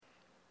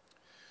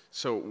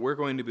So we're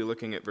going to be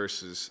looking at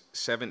verses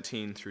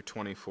 17 through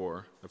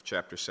 24 of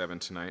chapter 7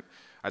 tonight.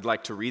 I'd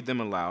like to read them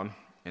aloud,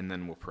 and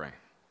then we'll pray.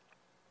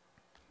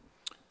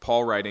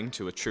 Paul, writing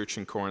to a church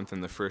in Corinth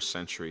in the first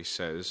century,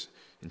 says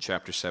in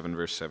chapter 7,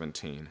 verse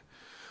 17,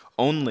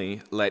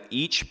 "Only let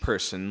each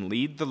person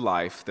lead the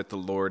life that the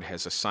Lord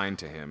has assigned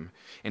to him,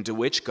 and to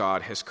which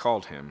God has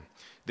called him.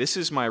 This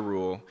is my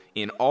rule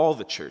in all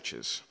the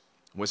churches.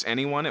 Was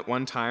anyone at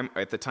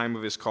the time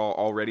of his call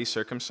already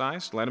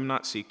circumcised? Let him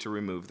not seek to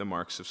remove the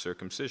marks of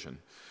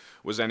circumcision.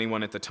 Was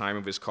anyone at the time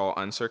of his call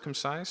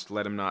uncircumcised?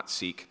 Let him not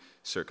seek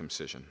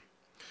circumcision.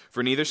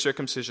 For neither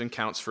circumcision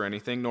counts for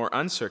anything, nor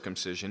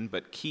uncircumcision,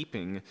 but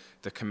keeping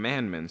the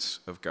commandments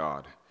of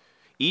God.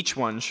 Each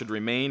one should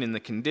remain in the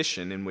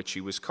condition in which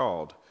he was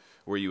called.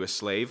 Were you a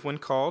slave when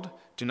called?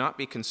 Do not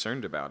be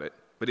concerned about it.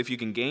 But if you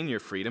can gain your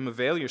freedom,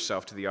 avail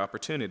yourself to the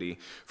opportunity.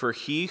 For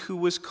he who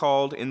was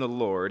called in the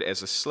Lord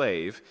as a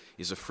slave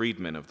is a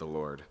freedman of the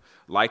Lord.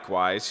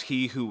 Likewise,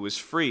 he who was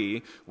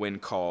free when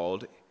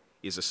called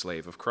is a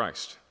slave of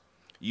Christ.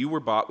 You were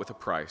bought with a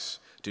price.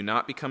 Do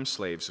not become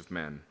slaves of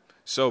men.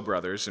 So,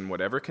 brothers, in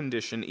whatever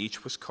condition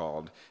each was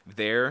called,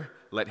 there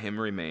let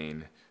him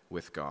remain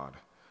with God."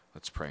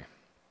 Let's pray.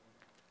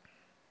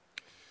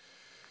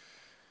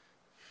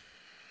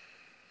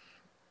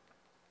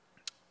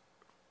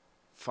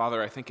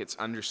 Father, I think it's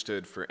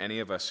understood for any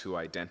of us who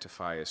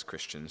identify as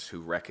Christians, who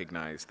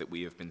recognize that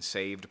we have been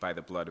saved by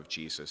the blood of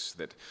Jesus,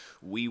 that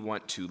we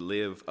want to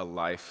live a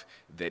life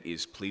that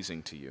is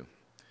pleasing to you,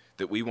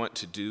 that we want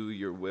to do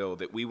your will,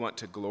 that we want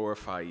to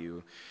glorify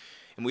you.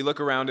 And we look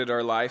around at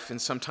our life,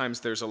 and sometimes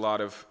there's a lot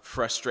of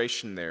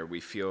frustration there.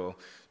 We feel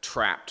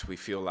trapped. We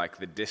feel like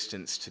the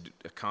distance to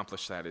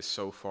accomplish that is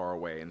so far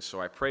away. And so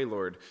I pray,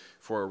 Lord,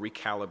 for a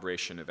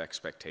recalibration of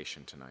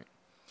expectation tonight,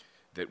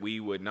 that we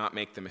would not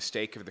make the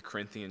mistake of the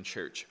Corinthian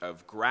church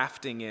of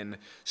grafting in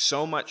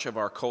so much of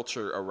our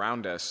culture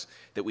around us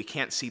that we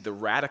can't see the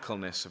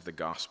radicalness of the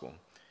gospel.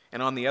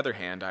 And on the other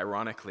hand,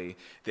 ironically,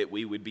 that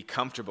we would be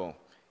comfortable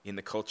in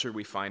the culture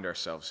we find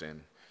ourselves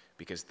in,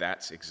 because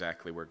that's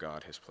exactly where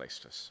God has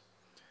placed us.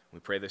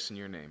 We pray this in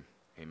your name.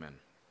 Amen.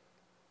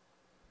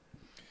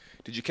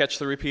 Did you catch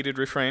the repeated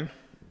refrain?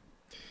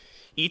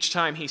 Each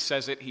time he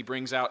says it, he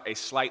brings out a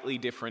slightly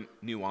different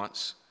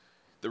nuance.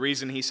 The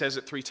reason he says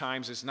it 3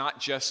 times is not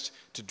just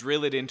to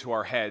drill it into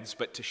our heads,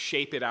 but to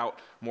shape it out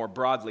more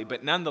broadly.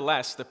 But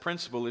nonetheless, the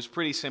principle is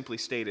pretty simply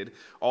stated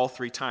all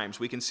 3 times.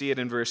 We can see it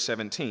in verse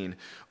 17.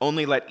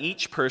 "Only let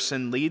each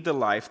person lead the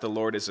life the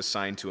Lord has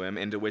assigned to him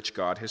and to which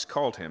God has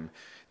called him."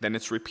 Then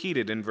it's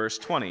repeated in verse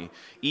 20.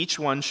 "Each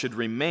one should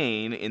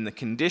remain in the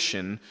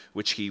condition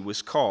which he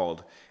was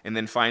called." And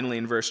then finally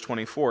in verse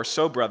 24,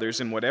 "So,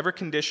 brothers, in whatever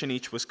condition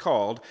each was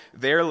called,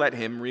 there let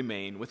him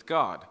remain with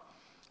God."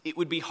 It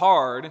would be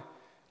hard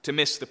to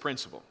miss the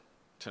principle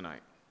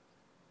tonight.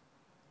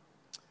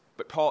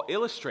 But Paul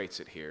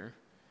illustrates it here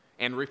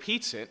and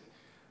repeats it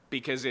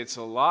because it's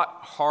a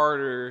lot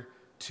harder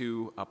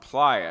to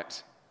apply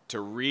it, to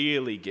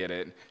really get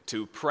it,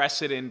 to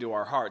press it into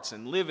our hearts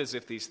and live as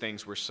if these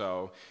things were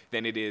so,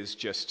 than it is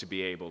just to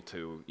be able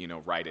to,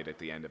 write it at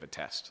the end of a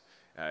test,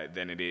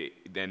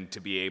 than to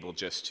be able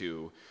just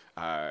to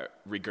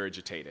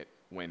regurgitate it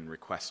when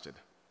requested.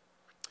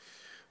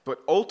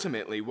 But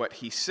ultimately, what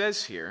he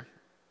says here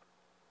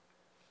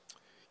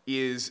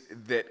is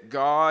that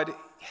God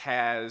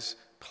has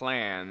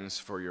plans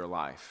for your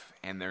life,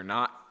 and they're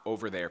not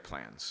over their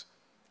plans,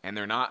 and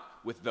they're not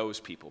with those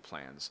people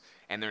plans,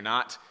 and they're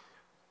not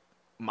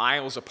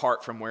miles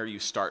apart from where you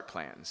start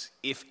plans.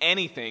 If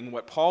anything,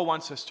 what Paul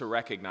wants us to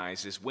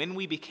recognize is when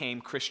we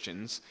became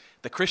Christians,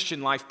 the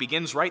Christian life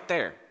begins right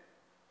there,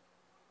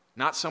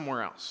 not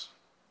somewhere else.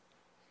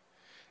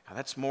 Now,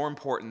 that's more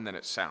important than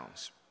it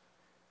sounds.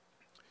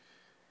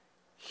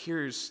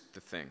 Here's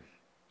the thing.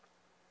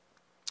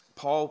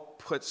 Paul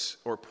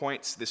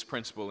points this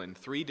principle in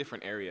 3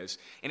 different areas,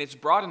 and it's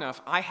broad enough.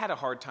 I had a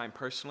hard time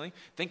personally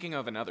thinking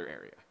of another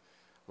area.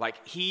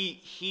 Like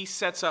he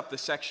sets up the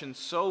section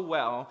so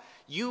well,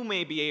 you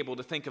may be able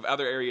to think of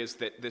other areas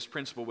that this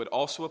principle would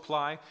also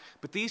apply,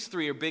 but these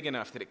 3 are big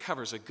enough that it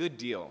covers a good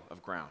deal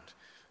of ground.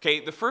 Okay,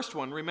 the first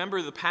one,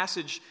 remember the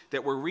passage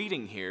that we're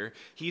reading here,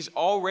 he's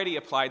already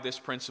applied this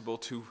principle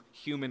to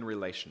human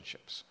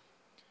relationships.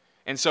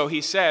 And so he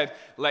said,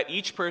 let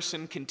each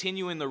person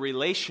continue in the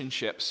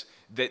relationships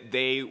that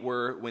they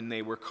were when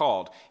they were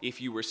called. If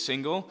you were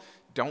single,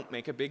 don't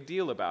make a big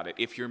deal about it.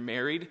 If you're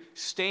married,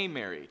 stay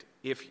married.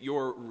 If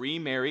you're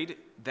remarried,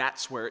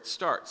 that's where it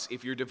starts.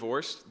 If you're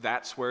divorced,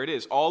 that's where it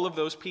is. All of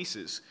those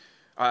pieces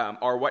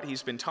are what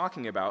he's been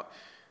talking about.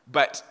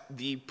 But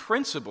the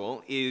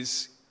principle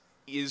is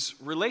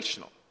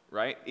relational,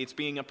 right? It's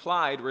being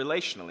applied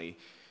relationally,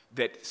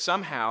 that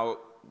somehow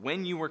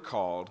when you were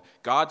called,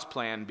 God's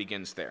plan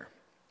begins there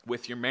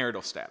with your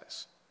marital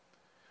status.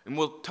 And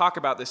we'll talk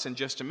about this in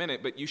just a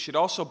minute, but you should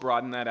also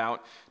broaden that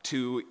out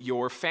to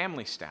your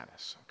family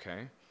status,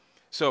 okay?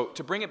 So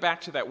to bring it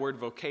back to that word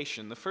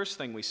vocation, the first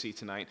thing we see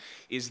tonight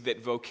is that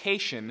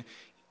vocation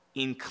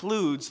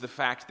includes the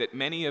fact that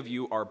many of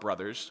you are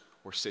brothers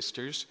or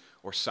sisters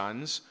or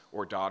sons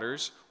or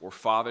daughters or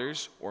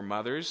fathers or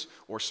mothers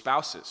or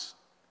spouses.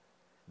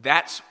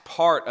 That's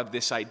part of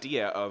this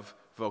idea of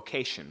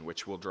vocation,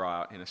 which we'll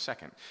draw out in a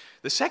second.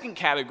 The second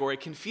category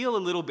can feel a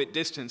little bit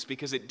distant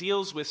because it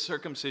deals with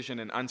circumcision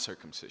and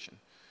uncircumcision.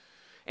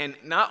 And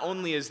not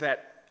only is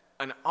that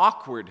an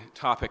awkward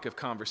topic of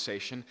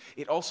conversation,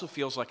 it also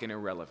feels like an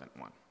irrelevant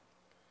one.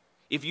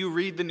 If you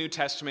read the New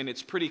Testament,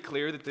 it's pretty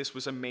clear that this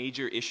was a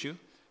major issue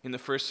in the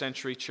first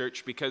century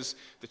church because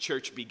the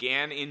church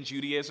began in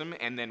Judaism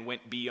and then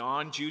went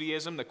beyond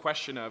Judaism. The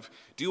question of,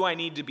 do I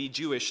need to be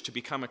Jewish to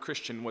become a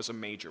Christian, was a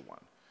major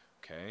one.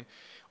 Okay?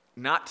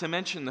 Not to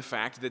mention the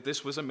fact that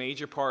this was a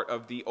major part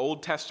of the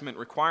Old Testament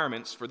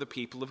requirements for the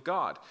people of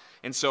God.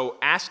 And so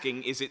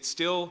asking, is it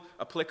still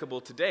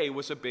applicable today,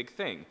 was a big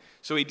thing.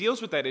 So he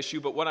deals with that issue,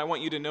 but what I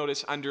want you to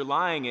notice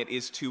underlying it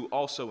is two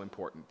also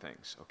important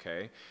things,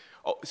 okay?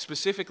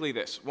 Specifically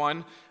this.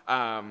 One,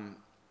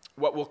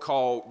 what we'll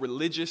call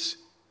religious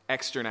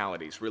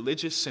externalities,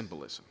 religious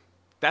symbolism.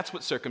 That's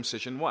what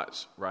circumcision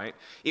was, right?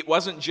 It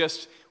wasn't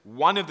just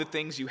one of the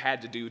things you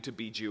had to do to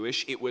be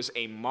Jewish. It was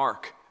a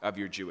mark of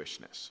your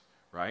Jewishness,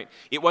 right?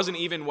 It wasn't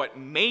even what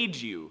made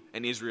you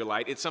an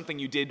Israelite. It's something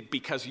you did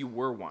because you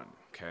were one,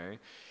 okay?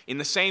 In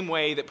the same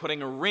way that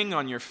putting a ring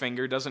on your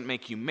finger doesn't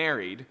make you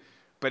married,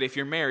 but if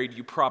you're married,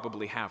 you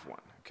probably have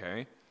one,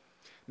 okay?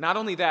 Not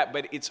only that,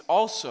 but it's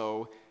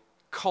also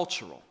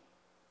cultural,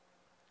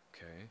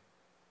 okay?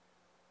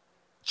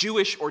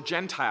 Jewish or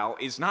Gentile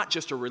is not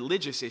just a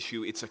religious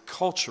issue, it's a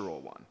cultural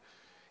one.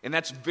 And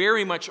that's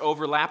very much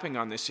overlapping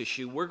on this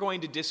issue. We're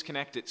going to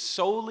disconnect it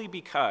solely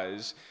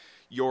because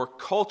your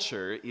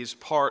culture is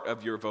part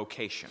of your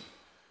vocation,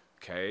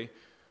 okay?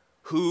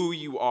 Who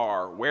you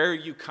are, where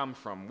you come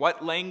from,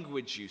 what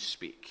language you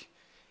speak.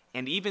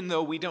 And even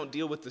though we don't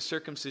deal with the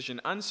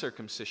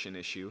circumcision-uncircumcision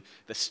issue,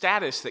 the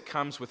status that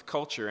comes with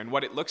culture and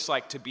what it looks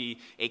like to be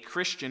a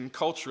Christian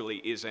culturally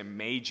is a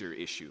major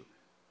issue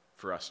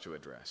for us to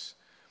address.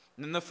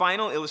 And then the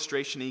final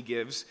illustration he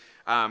gives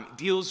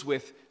deals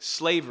with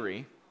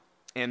slavery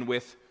and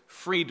with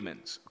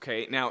freedmen's.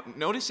 Okay, now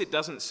notice it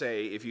doesn't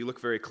say, if you look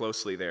very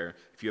closely there,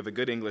 if you have a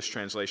good English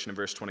translation in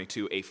verse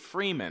 22, a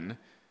freeman.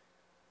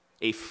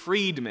 A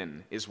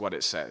freedman is what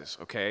it says,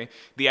 okay?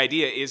 The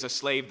idea is a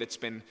slave that's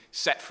been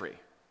set free.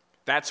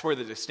 That's where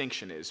the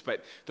distinction is.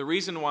 But the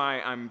reason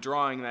why I'm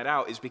drawing that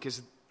out is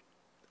because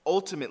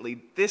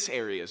ultimately this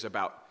area is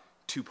about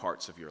two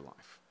parts of your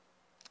life.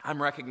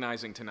 I'm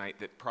recognizing tonight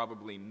that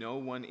probably no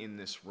one in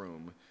this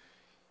room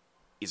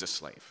is a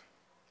slave,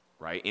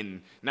 right?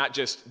 In not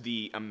just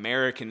the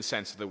American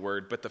sense of the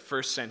word, but the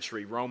first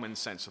century Roman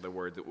sense of the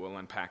word that we'll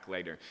unpack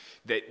later.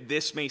 That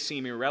this may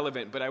seem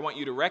irrelevant, but I want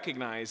you to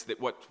recognize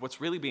that what's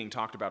really being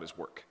talked about is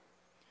work.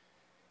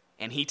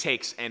 And he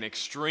takes an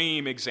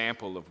extreme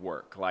example of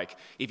work. Like,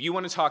 if you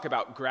want to talk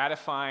about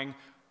gratifying,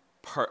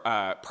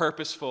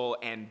 purposeful,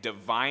 and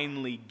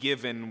divinely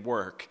given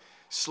work,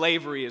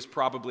 slavery is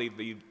probably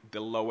the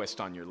lowest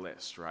on your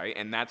list, right?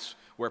 And that's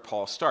where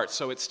Paul starts.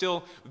 So it's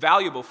still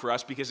valuable for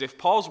us because if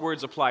Paul's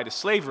words apply to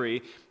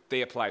slavery,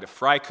 they apply to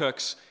fry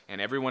cooks and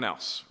everyone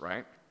else,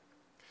 right?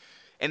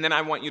 And then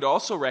I want you to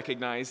also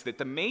recognize that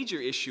the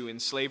major issue in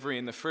slavery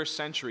in the first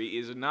century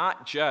is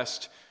not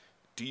just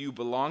do you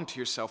belong to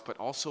yourself, but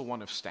also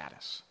one of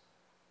status.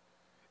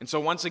 And so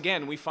once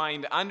again, we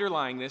find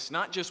underlying this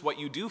not just what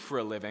you do for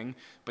a living,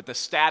 but the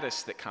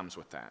status that comes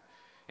with that.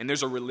 And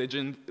there's a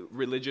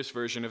religious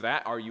version of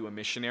that. Are you a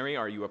missionary?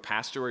 Are you a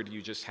pastor? Or do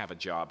you just have a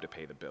job to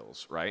pay the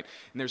bills, right?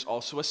 And there's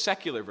also a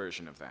secular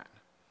version of that.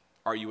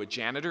 Are you a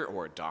janitor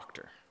or a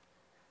doctor,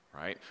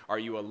 right? Are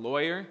you a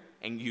lawyer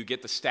and you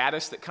get the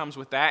status that comes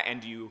with that,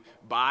 and do you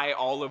buy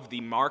all of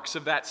the marks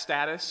of that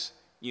status,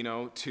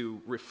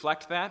 to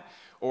reflect that?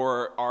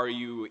 Or are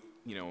you,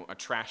 a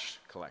trash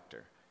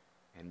collector?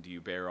 And do you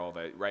bear all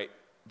that, right?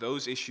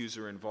 Those issues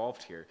are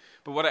involved here.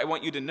 But what I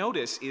want you to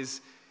notice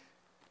is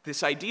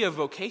this idea of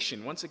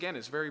vocation, once again,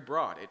 is very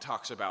broad. It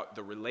talks about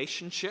the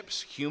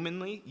relationships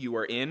humanly you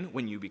are in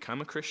when you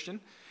become a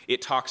Christian.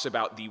 It talks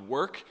about the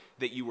work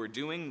that you are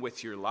doing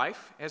with your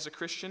life as a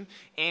Christian.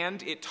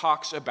 And it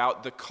talks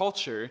about the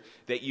culture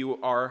that you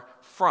are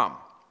from,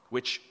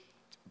 which,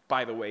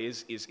 by the way,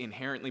 is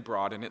inherently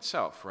broad in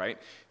itself, right?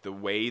 The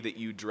way that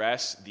you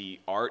dress, the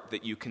art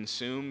that you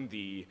consume,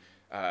 the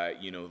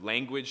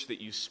language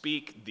that you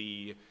speak,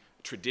 the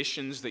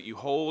traditions that you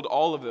hold,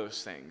 all of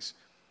those things.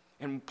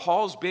 And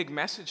Paul's big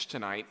message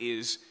tonight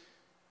is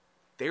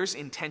there's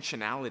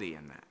intentionality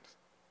in that,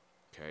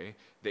 okay?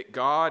 That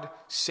God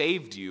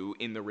saved you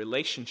in the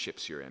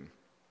relationships you're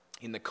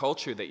in the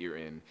culture that you're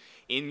in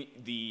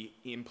the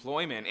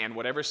employment and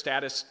whatever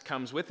status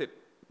comes with it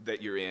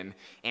that you're in,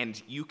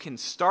 and you can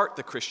start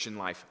the Christian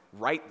life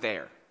right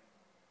there,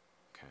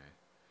 okay?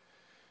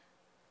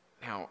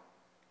 Now,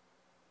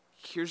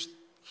 here's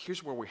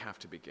where we have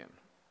to begin.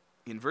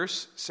 In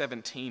verse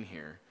 17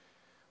 here,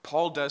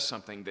 Paul does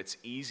something that's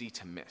easy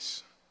to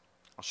miss.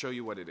 I'll show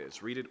you what it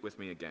is. Read it with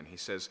me again. He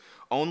says,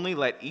 "Only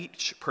let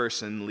each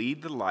person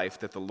lead the life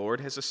that the Lord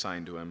has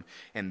assigned to him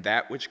and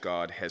that which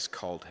God has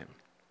called him."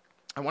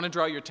 I want to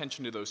draw your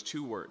attention to those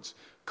two words,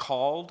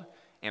 called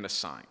and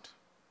assigned.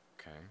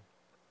 Okay?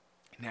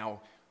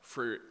 Now,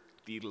 for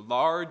the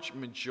large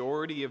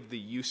majority of the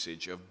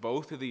usage of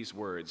both of these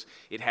words,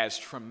 it has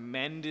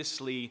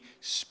tremendously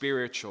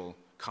spiritual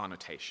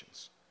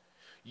connotations.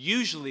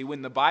 Usually,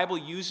 when the Bible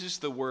uses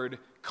the word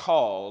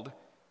called,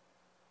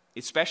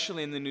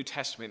 especially in the New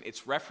Testament,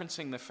 it's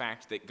referencing the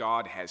fact that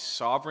God has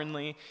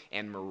sovereignly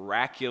and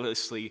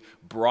miraculously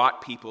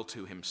brought people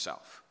to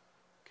himself.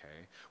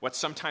 Okay? What's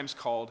sometimes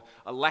called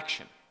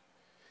election.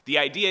 The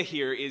idea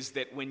here is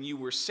that when you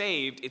were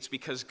saved, it's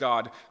because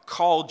God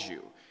called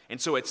you. And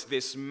so it's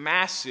this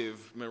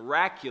massive,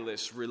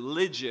 miraculous,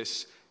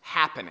 religious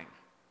happening.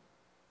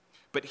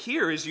 But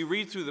here, as you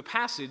read through the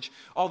passage,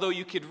 although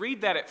you could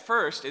read that at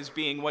first as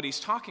being what he's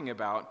talking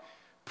about,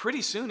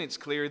 pretty soon it's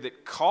clear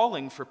that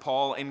calling for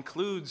Paul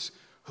includes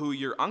who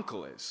your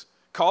uncle is.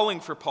 Calling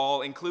for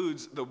Paul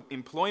includes the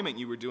employment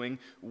you were doing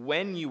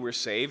when you were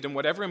saved and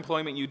whatever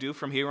employment you do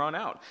from here on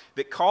out.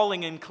 That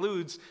calling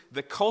includes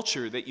the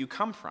culture that you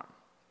come from.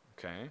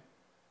 Okay?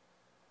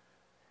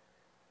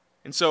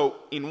 And so,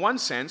 in one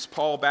sense,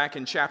 Paul, back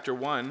in chapter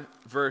 1,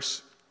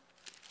 verse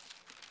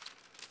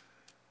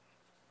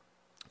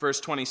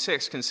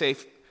 26, can say,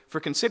 "For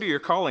consider your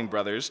calling,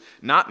 brothers.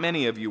 Not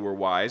many of you were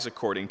wise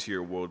according to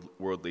your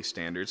worldly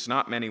standards.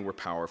 Not many were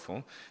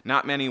powerful.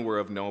 Not many were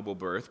of noble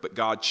birth. But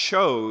God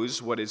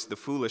chose what is the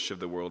foolish of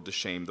the world to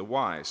shame the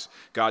wise.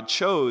 God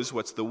chose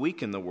what's the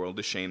weak in the world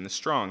to shame the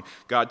strong.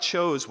 God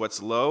chose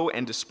what's low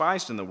and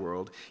despised in the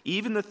world,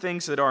 even the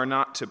things that are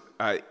not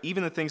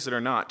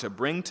to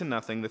bring to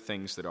nothing the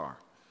things that are."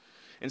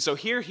 And so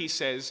here he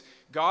says,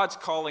 God's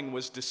calling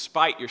was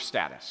despite your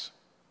status.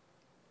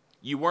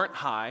 You weren't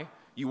high.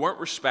 You weren't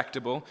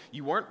respectable,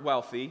 you weren't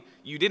wealthy,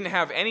 you didn't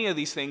have any of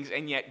these things,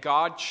 and yet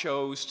God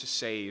chose to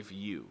save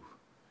you.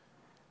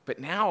 But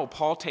now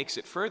Paul takes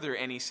it further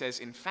and he says,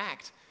 in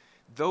fact,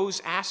 those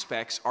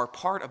aspects are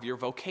part of your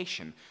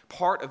vocation,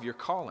 part of your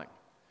calling.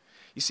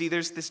 You see,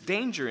 there's this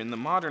danger in the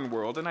modern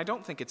world, and I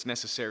don't think it's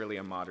necessarily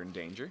a modern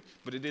danger,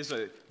 but it is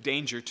a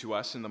danger to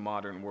us in the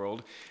modern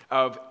world,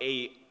 of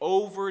a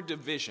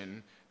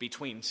over-division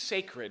between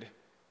sacred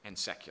and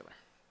secular.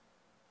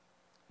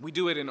 We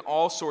do it in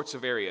all sorts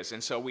of areas,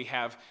 and so we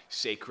have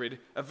sacred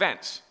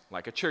events,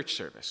 like a church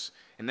service.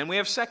 And then we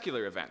have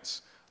secular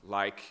events,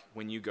 like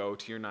when you go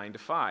to your 9 to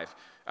 5,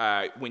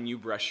 when you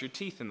brush your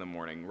teeth in the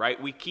morning,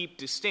 right? We keep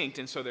distinct,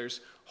 and so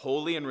there's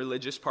holy and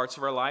religious parts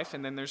of our life,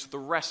 and then there's the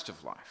rest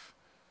of life.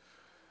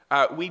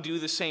 We do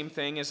the same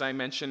thing, as I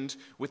mentioned,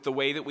 with the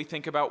way that we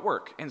think about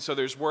work. And so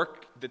there's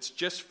work that's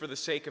just for the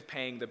sake of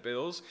paying the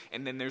bills,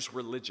 and then there's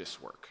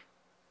religious work.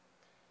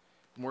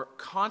 We're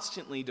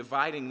constantly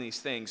dividing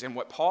these things, and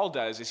what Paul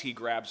does is he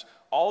grabs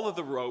all of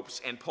the ropes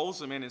and pulls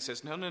them in and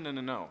says,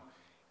 no.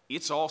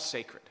 It's all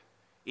sacred.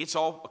 It's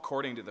all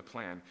according to the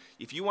plan.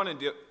 If you want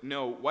to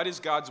know what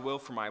is God's will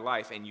for my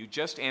life, and you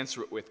just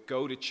answer it with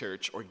go to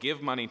church or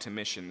give money to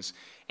missions,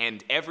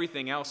 and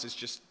everything else is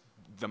just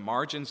the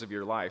margins of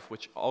your life,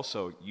 which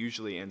also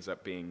usually ends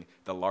up being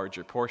the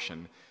larger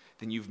portion,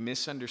 then you've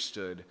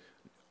misunderstood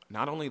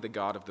not only the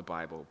God of the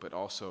Bible, but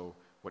also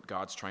what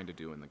God's trying to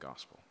do in the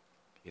gospel.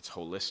 It's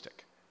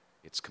holistic.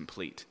 It's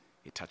complete.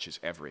 It touches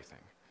everything.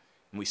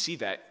 And we see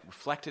that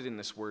reflected in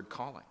this word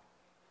calling.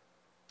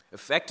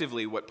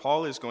 Effectively, what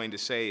Paul is going to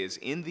say is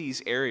in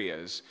these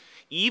areas,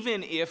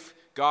 even if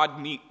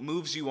God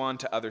moves you on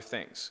to other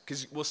things,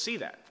 because we'll see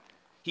that.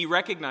 He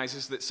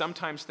recognizes that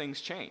sometimes things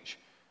change.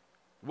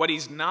 What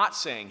he's not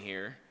saying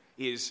here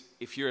is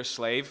if you're a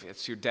slave,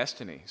 it's your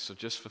destiny, so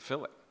just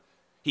fulfill it.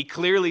 He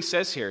clearly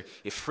says here,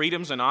 if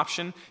freedom's an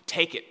option,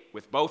 take it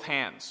with both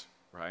hands,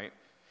 right?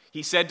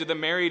 He said to the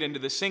married and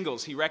to the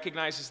singles, he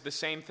recognizes the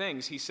same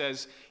things. He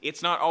says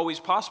it's not always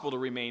possible to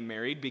remain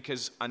married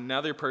because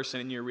another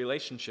person in your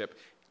relationship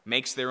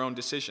makes their own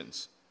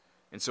decisions.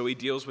 And so he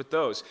deals with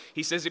those.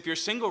 He says if you're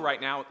single right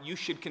now, you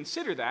should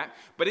consider that,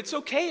 but it's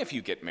okay if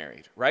you get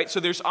married, right? So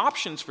there's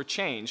options for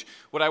change.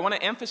 What I want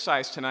to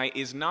emphasize tonight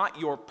is not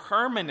your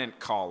permanent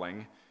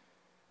calling,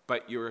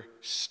 but your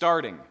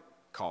starting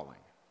calling,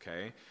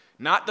 okay?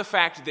 Not the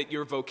fact that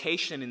your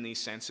vocation in these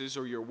senses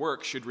or your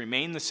work should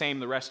remain the same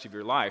the rest of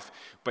your life,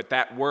 but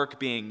that work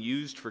being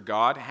used for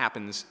God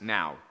happens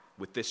now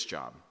with this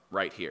job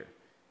right here,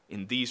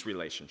 in these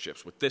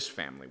relationships, with this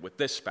family, with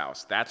this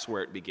spouse. That's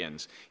where it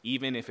begins,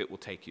 even if it will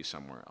take you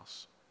somewhere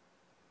else.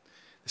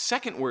 The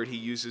second word he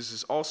uses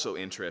is also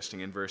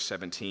interesting in verse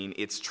 17.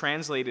 It's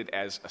translated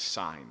as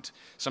assigned.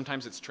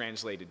 Sometimes it's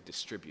translated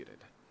distributed.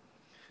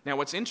 Now,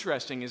 what's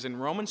interesting is in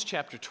Romans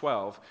chapter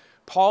 12,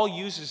 Paul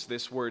uses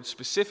this word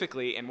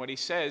specifically, and what he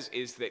says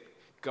is that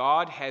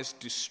God has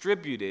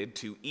distributed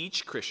to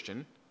each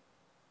Christian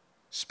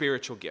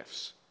spiritual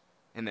gifts,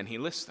 and then he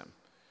lists them.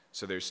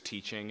 So there's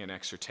teaching and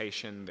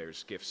exhortation,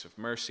 there's gifts of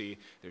mercy,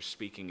 there's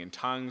speaking in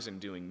tongues and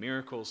doing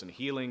miracles and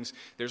healings.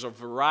 There's a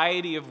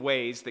variety of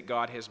ways that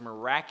God has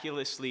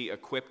miraculously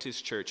equipped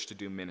his church to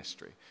do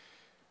ministry.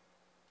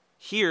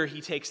 Here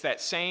he takes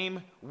that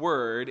same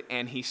word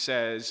and he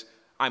says,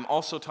 I'm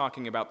also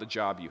talking about the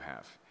job you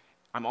have.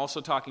 I'm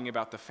also talking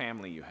about the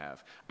family you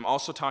have. I'm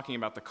also talking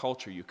about the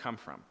culture you come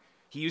from.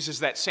 He uses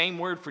that same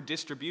word for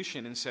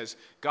distribution and says,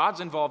 God's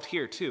involved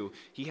here too.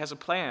 He has a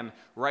plan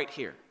right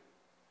here.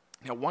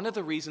 Now, one of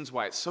the reasons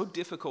why it's so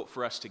difficult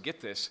for us to get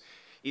this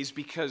is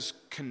because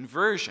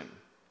conversion,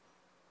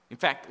 in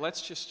fact,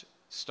 let's just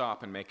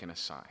stop and make an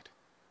aside.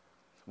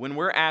 When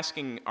we're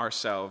asking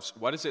ourselves,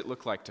 what does it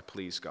look like to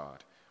please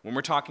God? When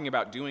we're talking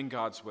about doing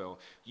God's will,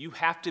 you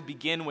have to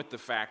begin with the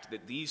fact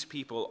that these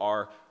people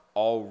are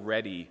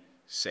already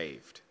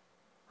saved,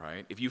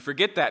 right? If you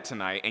forget that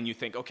tonight and you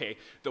think, okay,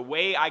 the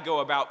way I go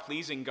about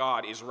pleasing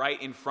God is right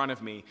in front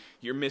of me,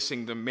 you're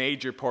missing the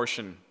major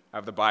portion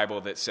of the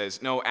Bible that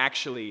says, no,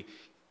 actually,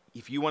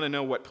 if you want to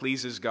know what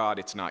pleases God,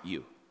 it's not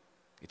you.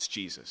 It's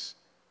Jesus.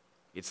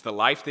 It's the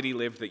life that he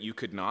lived that you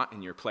could not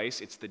in your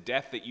place. It's the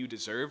death that you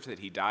deserved, that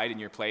he died in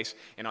your place.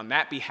 And on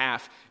that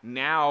behalf,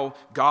 now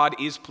God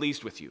is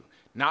pleased with you,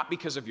 not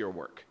because of your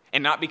work,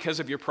 and not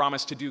because of your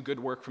promise to do good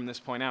work from this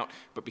point out,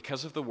 but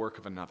because of the work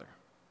of another.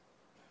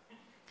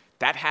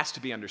 That has to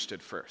be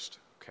understood first,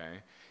 okay?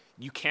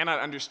 You cannot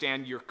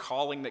understand your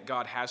calling that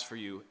God has for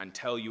you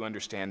until you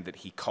understand that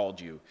he called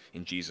you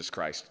in Jesus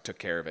Christ, took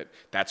care of it.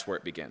 That's where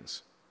it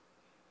begins.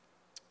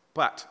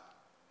 But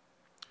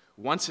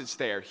once it's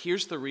there,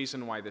 here's the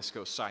reason why this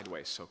goes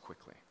sideways so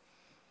quickly.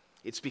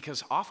 It's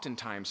because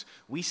oftentimes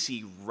we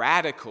see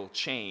radical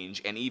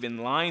change and even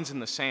lines in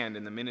the sand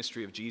in the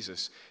ministry of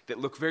Jesus that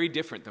look very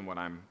different than what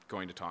I'm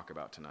going to talk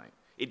about tonight.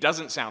 It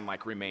doesn't sound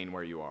like remain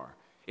where you are.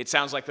 It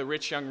sounds like the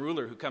rich young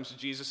ruler who comes to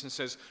Jesus and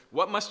says,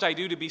 what must I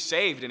do to be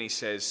saved? And he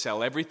says,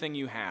 sell everything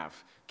you have,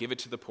 give it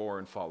to the poor,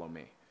 and follow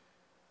me.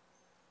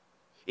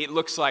 It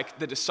looks like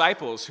the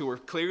disciples who were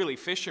clearly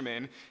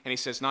fishermen, and he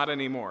says, not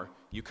anymore,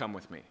 you come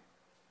with me,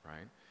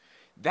 right?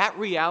 That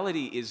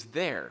reality is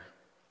there.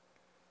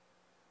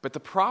 But the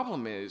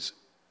problem is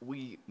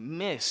we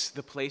miss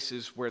the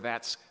places where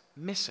that's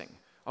missing.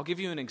 I'll give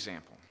you an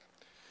example.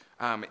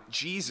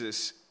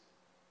 Jesus,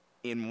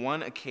 in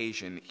one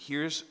occasion,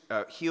 heals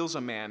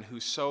a man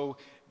who's so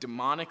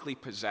demonically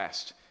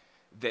possessed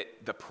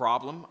that the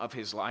problem of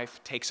his life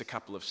takes a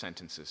couple of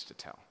sentences to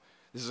tell.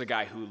 This is a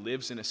guy who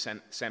lives in a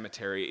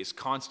cemetery, is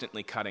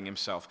constantly cutting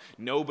himself.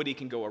 Nobody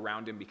can go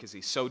around him because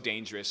he's so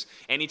dangerous.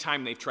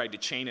 Anytime they've tried to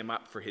chain him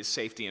up for his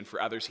safety and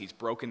for others, he's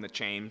broken the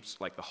chains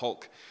like the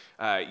Hulk.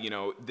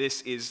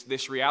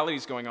 This reality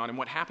is going on. And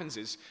what happens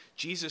is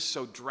Jesus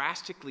so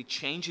drastically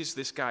changes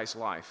this guy's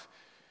life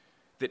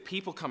that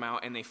people come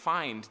out and they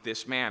find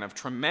this man of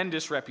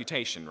tremendous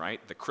reputation,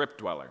 right? The crypt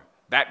dweller,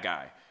 that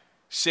guy,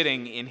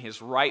 sitting in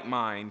his right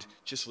mind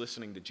just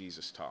listening to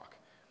Jesus talk.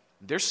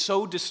 They're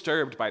so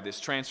disturbed by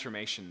this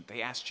transformation,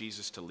 they ask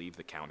Jesus to leave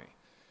the county.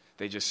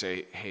 They just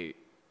say, hey,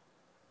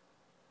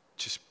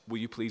 just will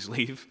you please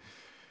leave?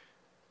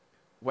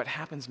 What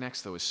happens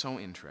next, though, is so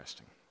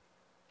interesting.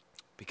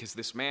 Because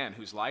this man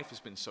whose life has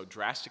been so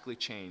drastically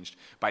changed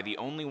by the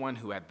only one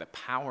who had the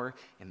power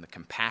and the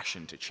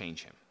compassion to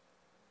change him,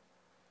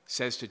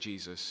 says to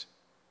Jesus,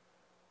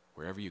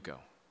 wherever you go,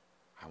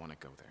 I want to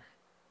go there.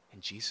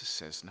 And Jesus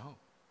says no.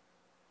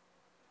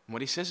 And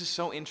what he says is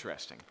so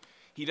interesting.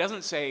 He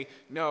doesn't say,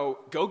 no,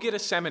 go get a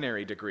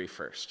seminary degree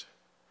first,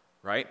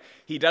 right?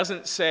 He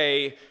doesn't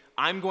say,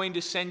 I'm going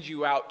to send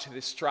you out to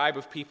this tribe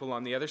of people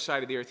on the other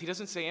side of the earth. He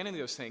doesn't say any of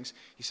those things.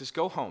 He says,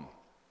 go home.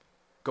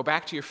 Go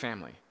back to your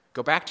family.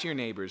 Go back to your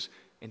neighbors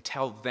and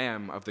tell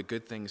them of the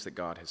good things that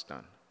God has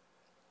done.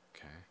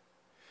 Okay?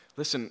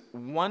 Listen,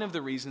 one of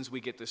the reasons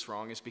we get this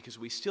wrong is because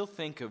we still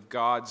think of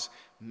God's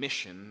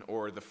mission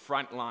or the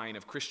front line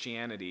of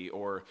Christianity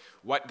or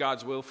what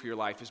God's will for your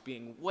life as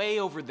being way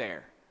over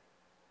there,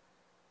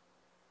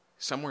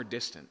 somewhere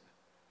distant.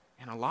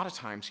 And a lot of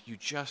times you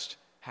just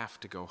have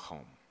to go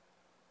home.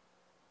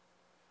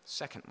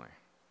 Secondly,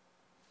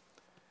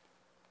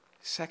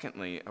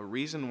 a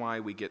reason why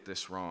we get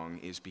this wrong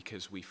is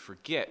because we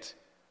forget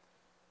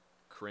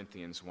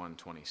Corinthians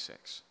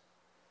 1:26.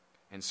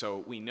 And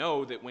so we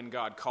know that when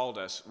God called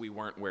us, we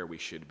weren't where we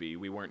should be.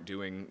 We weren't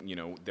doing,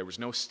 there was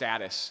no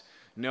status,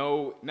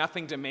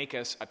 nothing to make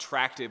us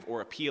attractive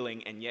or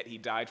appealing, and yet he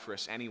died for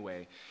us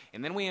anyway.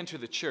 And then we enter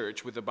the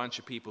church with a bunch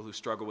of people who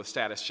struggle with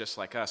status just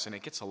like us, and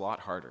it gets a lot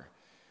harder.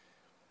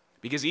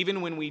 Because even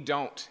when we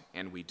don't,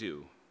 and we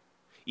do,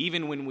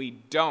 even when we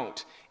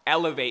don't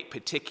elevate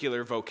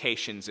particular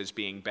vocations as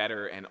being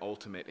better and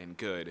ultimate and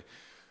good,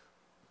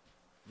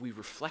 we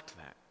reflect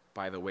that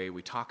by the way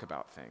we talk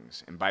about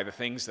things and by the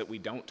things that we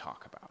don't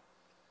talk about,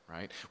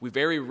 right? We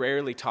very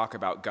rarely talk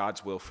about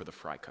God's will for the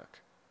fry cook.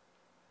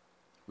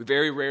 We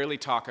very rarely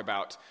talk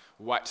about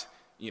what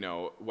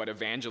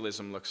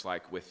evangelism looks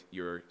like with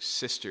your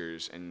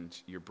sisters and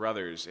your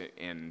brothers,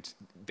 and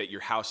that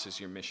your house is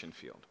your mission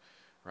field,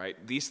 right?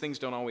 These things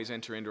don't always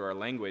enter into our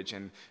language,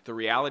 and the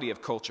reality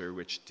of culture,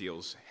 which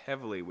deals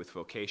heavily with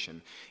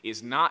vocation,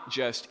 is not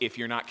just if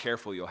you're not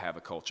careful you'll have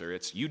a culture,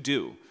 it's you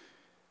do.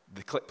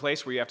 The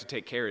place where you have to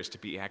take care is to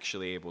be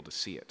actually able to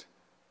see it,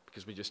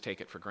 because we just take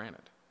it for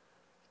granted.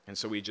 And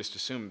so we just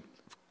assume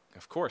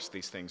of course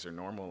these things are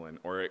normal,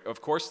 or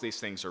of course these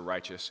things are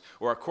righteous,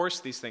 or of course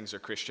these things are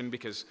Christian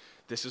because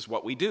this is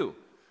what we do,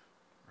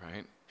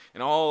 right?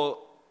 And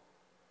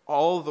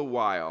all the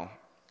while,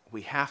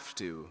 we have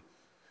to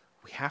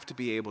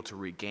be able to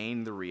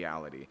regain the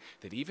reality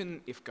that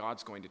even if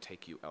God's going to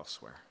take you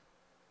elsewhere,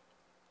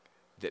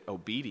 that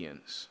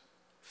obedience,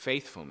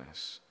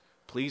 faithfulness,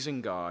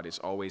 pleasing God is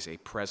always a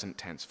present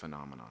tense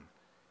phenomenon.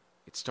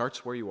 It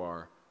starts where you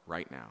are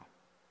right now.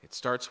 It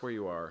starts where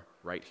you are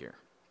right here.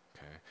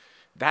 Okay?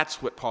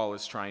 That's what Paul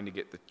is trying to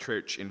get the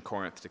church in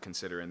Corinth to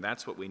consider, and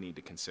that's what we need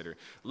to consider.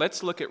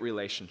 Let's look at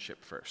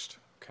relationship first.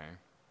 Okay?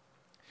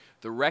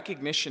 The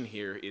recognition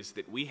here is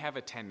that we have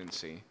a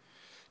tendency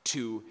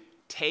to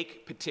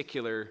take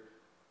particular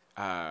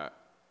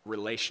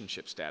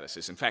relationship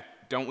statuses. In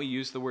fact, don't we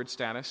use the word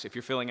status? If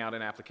you're filling out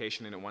an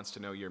application and it wants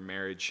to know your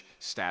marriage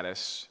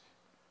status,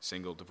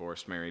 single,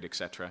 divorced, married,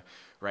 etc.,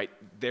 right?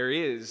 There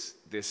is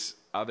this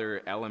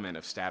other element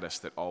of status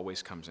that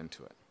always comes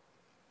into it.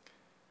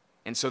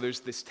 And so there's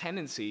this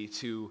tendency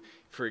to,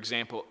 for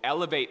example,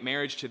 elevate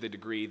marriage to the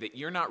degree that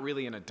you're not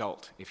really an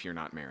adult if you're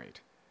not married.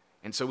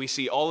 And so we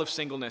see all of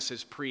singleness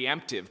as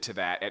preemptive to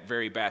that at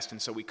very best.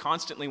 And so we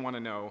constantly want to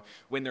know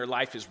when their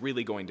life is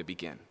really going to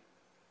begin.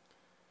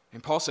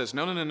 And Paul says,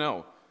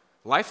 no.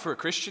 Life for a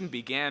Christian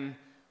began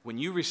when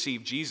you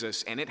received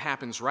Jesus, and it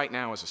happens right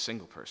now as a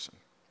single person.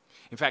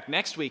 In fact,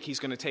 next week he's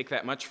going to take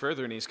that much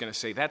further, and he's going to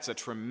say that's a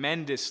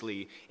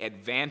tremendously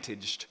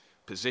advantaged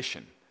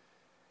position.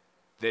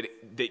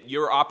 That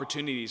your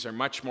opportunities are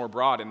much more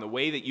broad, and the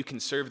way that you can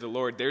serve the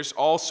Lord, there's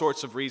all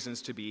sorts of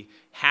reasons to be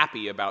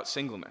happy about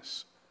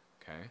singleness.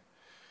 Okay?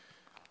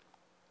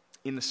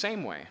 In the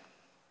same way,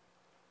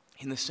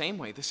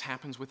 this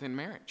happens within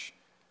marriage.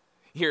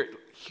 Here,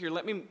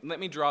 let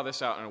me draw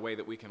this out in a way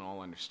that we can all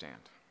understand.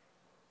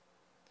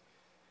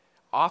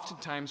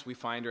 Oftentimes we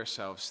find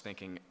ourselves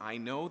thinking, I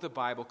know the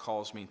Bible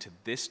calls me to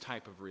this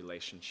type of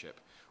relationship,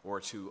 or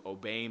to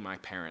obey my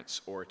parents,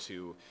 or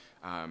to,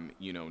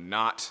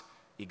 not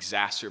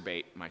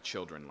exacerbate my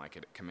children like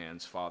it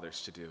commands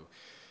fathers to do.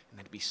 And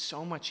it'd be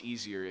so much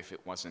easier if it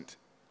wasn't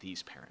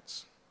these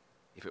parents,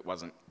 if it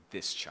wasn't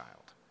this child.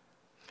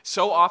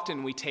 So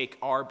often we take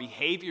our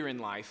behavior in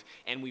life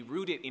and we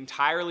root it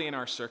entirely in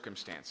our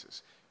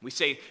circumstances. We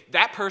say,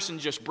 that person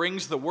just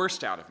brings the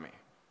worst out of me,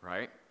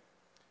 right?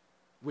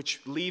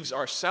 Which leaves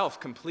ourself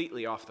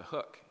completely off the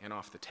hook and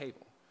off the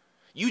table.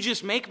 You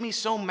just make me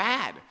so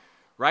mad,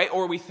 right?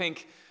 Or we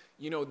think,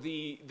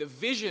 the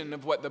vision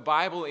of what the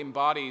Bible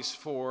embodies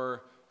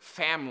for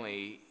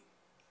family,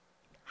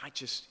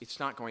 it's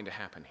not going to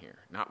happen here,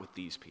 not with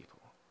these people.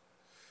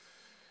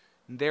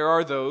 There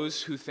are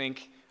those who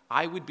think,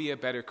 I would be a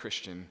better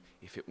Christian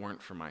if it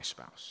weren't for my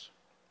spouse,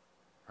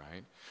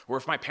 right? Or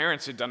if my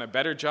parents had done a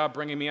better job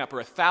bringing me up, or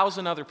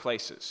 1,000 other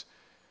places.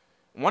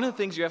 One of the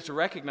things you have to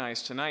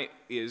recognize tonight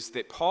is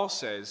that Paul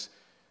says,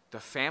 the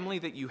family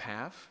that you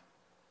have,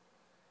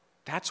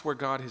 that's where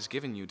God has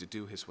given you to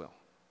do his will.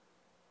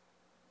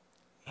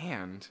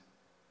 And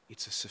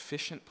it's a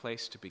sufficient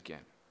place to begin.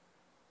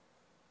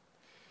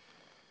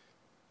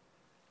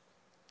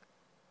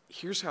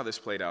 Here's how this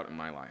played out in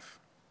my life.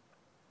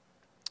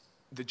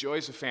 The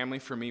joys of family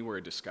for me were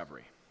a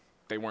discovery.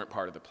 They weren't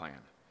part of the plan.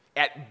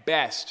 At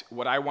best,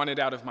 what I wanted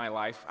out of my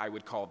life, I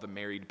would call the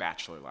married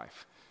bachelor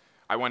life.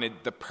 I wanted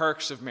the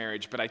perks of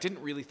marriage, but I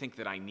didn't really think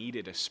that I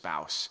needed a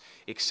spouse,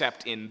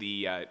 except in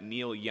the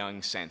Neil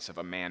Young sense of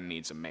a man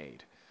needs a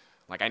maid.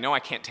 Like, I know I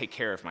can't take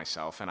care of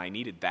myself, and I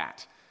needed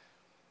that.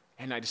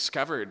 And I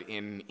discovered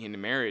in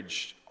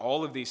marriage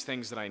all of these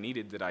things that I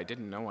needed that I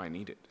didn't know I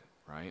needed,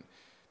 right?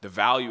 The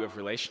value of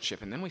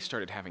relationship. And then we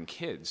started having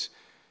kids.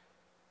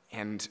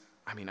 And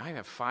I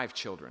have 5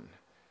 children.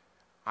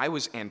 I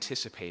was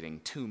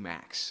anticipating 2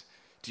 max.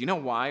 Do you know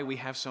why we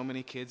have so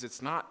many kids?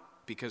 It's not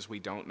because we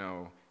don't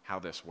know how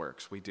this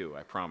works. We do,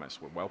 I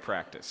promise. We're well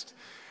practiced.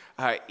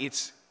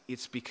 It's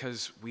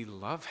because we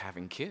love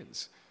having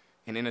kids.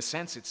 And in a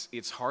sense,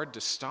 it's hard to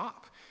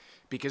stop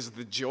because of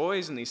the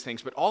joys and these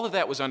things. But all of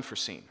that was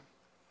unforeseen.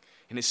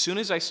 And as soon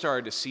as I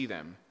started to see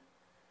them,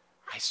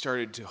 I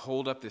started to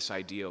hold up this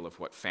ideal of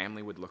what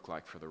family would look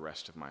like for the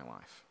rest of my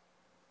life.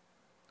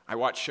 I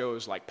watched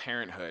shows like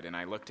Parenthood, and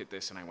I looked at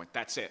this and I went,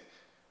 that's it.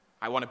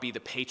 I want to be the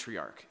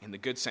patriarch in the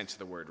good sense of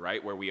the word,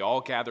 right? Where we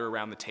all gather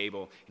around the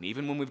table, and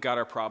even when we've got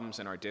our problems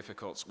and our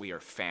difficulties, we are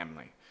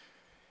family.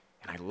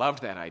 And I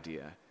loved that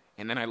idea.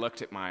 And then I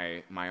looked at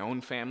my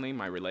own family,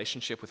 my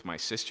relationship with my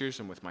sisters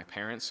and with my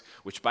parents,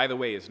 which, by the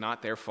way, is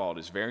not their fault,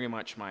 is very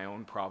much my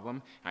own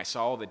problem. And I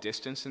saw all the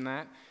distance in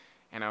that,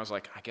 and I was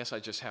like, I guess I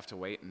just have to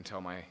wait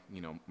until my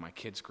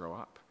kids grow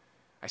up.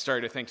 I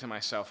started to think to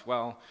myself,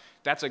 well,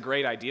 that's a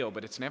great ideal,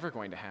 but it's never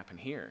going to happen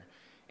here.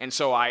 And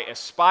so I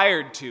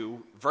aspired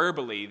to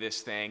verbally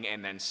this thing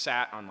and then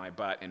sat on my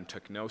butt and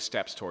took no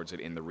steps towards it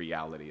in the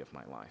reality of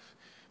my life.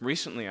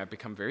 Recently, I've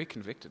become very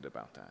convicted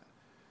about that.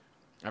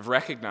 I've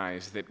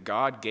recognized that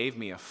God gave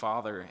me a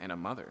father and a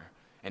mother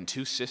and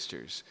 2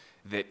 sisters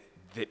that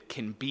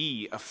can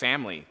be a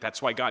family.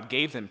 That's why God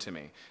gave them to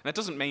me. And that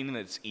doesn't mean that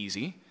it's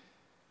easy.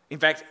 In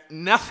fact,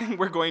 nothing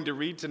we're going to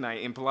read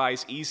tonight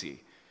implies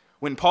easy.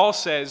 When Paul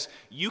says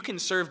you can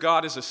serve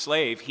God as a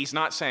slave, he's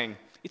not saying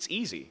it's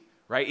easy,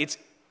 right? It's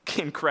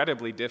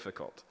incredibly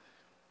difficult.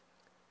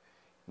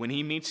 When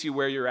he meets you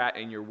where you're at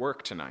in your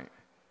work tonight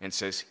and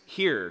says,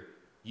 here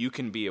you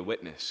can be a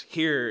witness,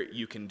 here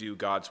you can do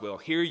God's will,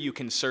 here you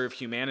can serve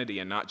humanity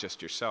and not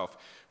just yourself.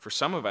 For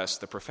some of us,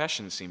 the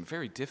professions seem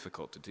very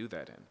difficult to do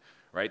that in,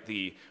 right?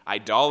 The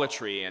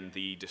idolatry and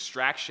the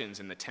distractions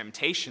and the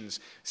temptations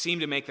seem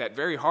to make that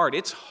very hard.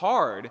 It's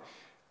hard,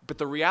 but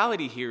the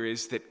reality here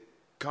is that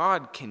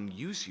God can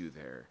use you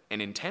there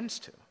and intends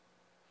to.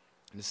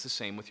 And it's the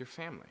same with your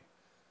family,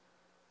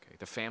 okay?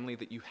 The family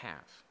that you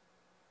have.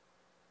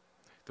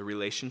 The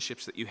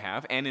relationships that you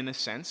have, and in a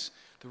sense,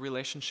 the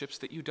relationships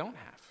that you don't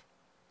have.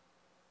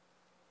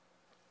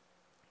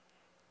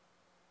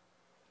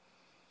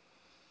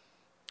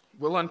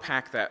 We'll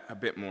unpack that a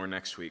bit more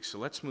next week, so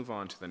let's move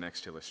on to the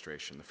next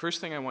illustration. The first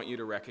thing I want you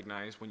to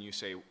recognize when you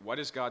say, what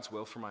is God's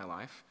will for my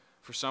life?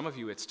 For some of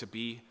you, it's to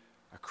be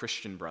a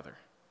Christian brother,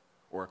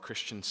 or a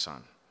Christian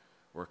son,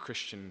 or a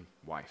Christian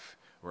wife,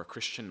 or a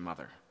Christian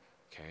mother,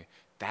 okay?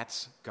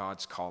 That's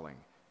God's calling.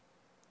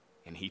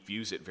 And he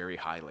views it very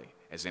highly,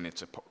 as in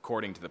it's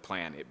according to the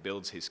plan. It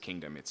builds his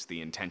kingdom. It's the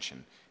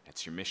intention.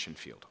 It's your mission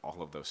field,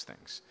 all of those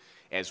things.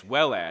 As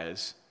well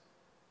as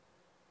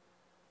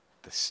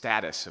the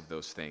status of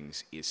those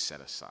things is set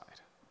aside,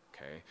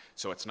 okay?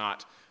 So it's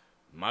not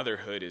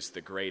motherhood is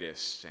the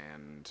greatest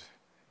and,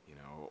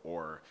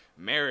 or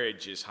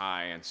marriage is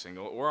high and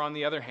single. Or on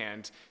the other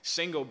hand,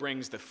 single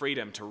brings the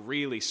freedom to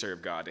really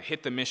serve God, to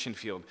hit the mission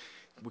field.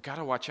 We've got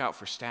to watch out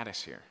for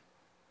status here.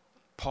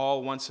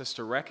 Paul wants us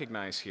to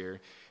recognize here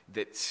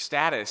that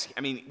status,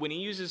 when he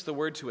uses the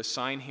word to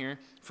assign here,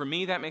 for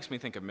me that makes me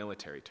think of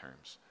military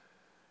terms.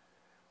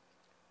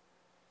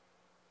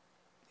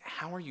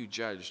 How are you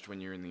judged when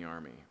you're in the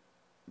army?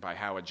 By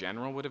how a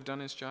general would have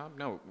done his job?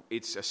 No,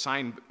 it's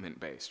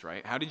assignment-based,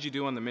 right? How did you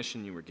do on the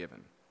mission you were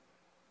given?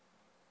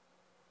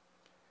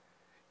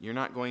 You're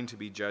not going to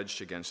be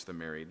judged against the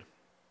married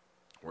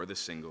or the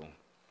single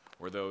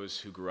or those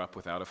who grew up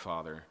without a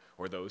father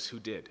or those who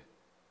did.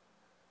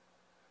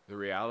 The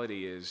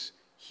reality is,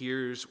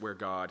 here's where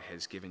God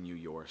has given you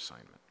your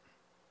assignment.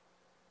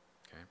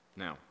 Okay?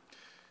 Now,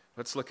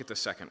 let's look at the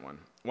second one.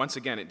 Once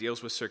again, it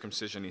deals with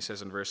circumcision. He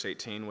says in verse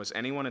 18, was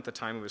anyone at the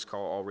time of his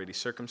call already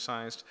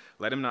circumcised?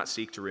 Let him not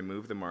seek to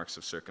remove the marks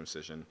of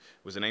circumcision.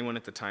 Was anyone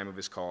at the time of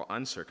his call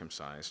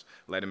uncircumcised?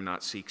 Let him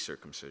not seek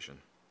circumcision.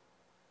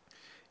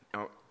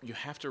 Now, you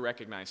have to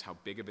recognize how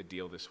big of a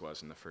deal this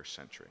was in the first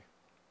century.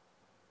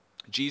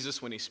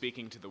 Jesus, when he's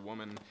speaking to the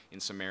woman in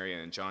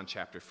Samaria in John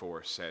chapter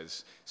 4,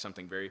 says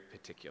something very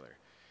particular.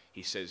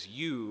 He says,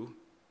 you,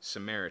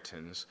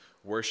 Samaritans,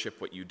 worship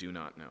what you do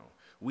not know.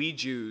 We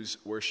Jews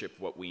worship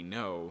what we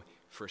know,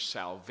 for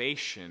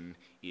salvation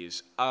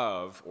is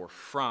of or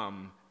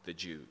from the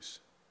Jews.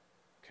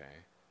 Okay?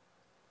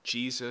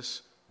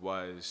 Jesus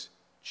was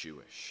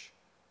Jewish.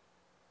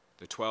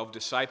 The 12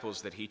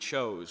 disciples that he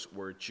chose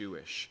were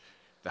Jewish.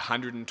 The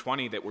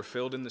 120 that were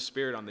filled in the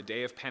Spirit on the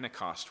day of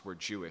Pentecost were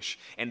Jewish.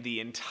 And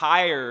the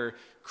entire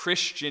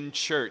Christian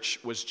church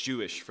was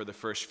Jewish for the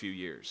first few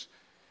years.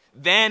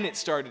 Then it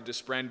started to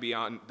spread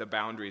beyond the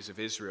boundaries of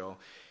Israel.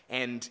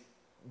 And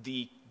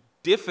the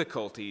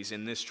difficulties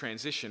in this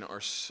transition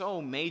are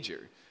so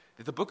major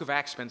that the book of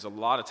Acts spends a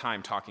lot of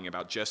time talking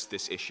about just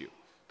this issue,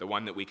 the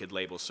one that we could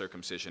label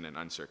circumcision and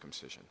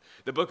uncircumcision.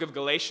 The book of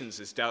Galatians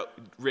is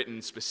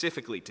written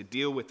specifically to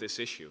deal with this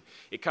issue.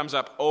 It comes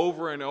up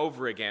over and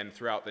over again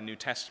throughout the New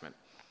Testament.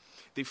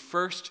 The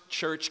first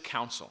church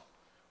council,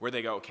 where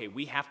they go, okay,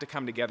 we have to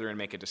come together and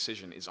make a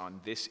decision, is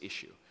on this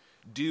issue.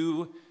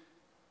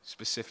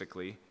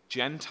 Specifically,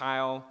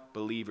 Gentile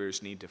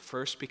believers need to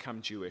first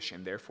become Jewish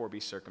and therefore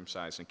be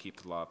circumcised and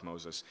keep the law of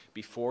Moses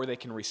before they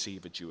can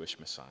receive a Jewish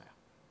Messiah.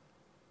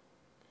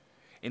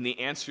 And the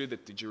answer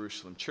that the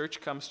Jerusalem church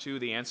comes to,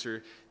 the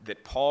answer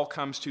that Paul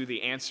comes to,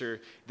 the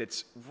answer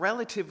that's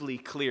relatively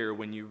clear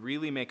when you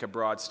really make a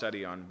broad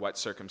study on what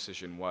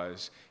circumcision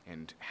was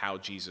and how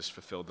Jesus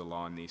fulfilled the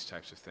law and these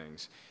types of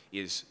things,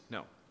 is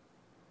no.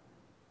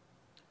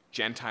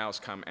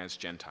 Gentiles come as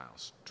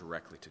Gentiles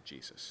directly to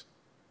Jesus.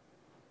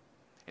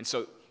 And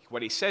so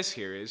what he says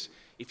here is,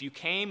 if you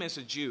came as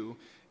a Jew,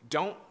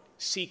 don't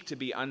seek to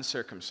be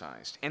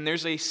uncircumcised. And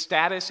there's a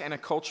status and a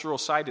cultural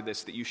side to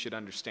this that you should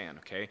understand,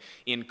 okay?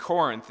 In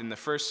Corinth, in the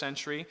first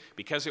century,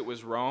 because it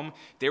was Rome,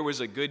 there was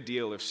a good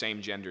deal of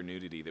same-gender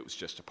nudity that was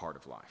just a part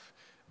of life.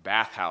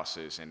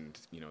 Bathhouses and,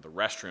 the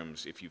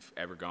restrooms, if you've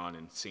ever gone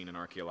and seen an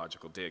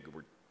archaeological dig,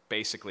 were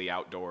basically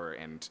outdoor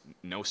and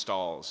no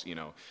stalls,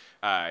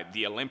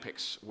 The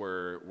Olympics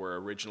were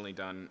originally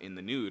done in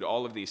the nude,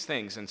 all of these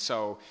things. And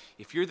so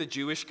if you're the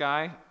Jewish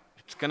guy,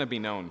 it's going to be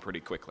known pretty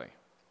quickly.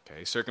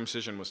 Okay?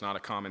 Circumcision was not a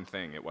common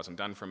thing. It wasn't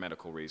done for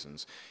medical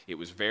reasons. It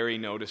was very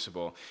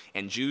noticeable,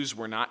 and Jews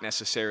were not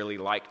necessarily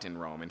liked in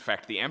Rome. In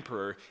fact, the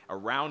emperor,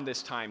 around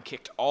this time,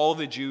 kicked all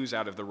the Jews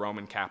out of the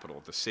Roman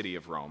capital, the city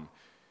of Rome,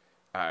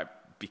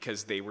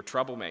 because they were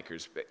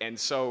troublemakers. And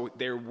so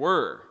there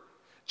were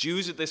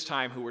Jews at this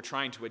time who were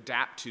trying to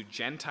adapt to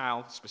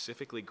Gentile,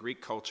 specifically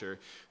Greek culture,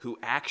 who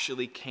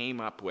actually came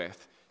up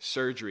with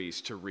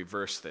surgeries to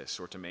reverse this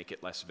or to make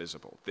it less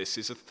visible. This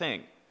is a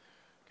thing.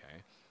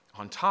 Okay?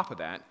 On top of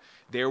that,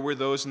 there were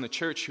those in the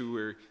church who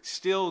were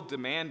still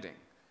demanding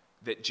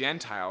that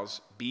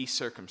Gentiles be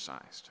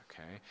circumcised.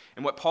 Okay?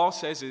 And what Paul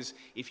says is,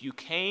 if you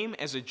came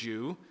as a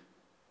Jew,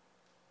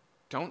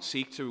 don't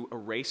seek to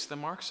erase the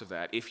marks of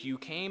that. If you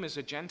came as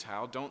a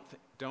Gentile,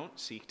 don't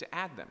seek to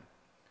add them.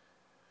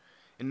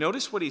 And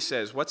notice what he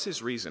says. What's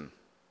his reason?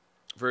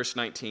 Verse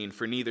 19,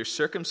 for neither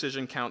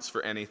circumcision counts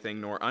for anything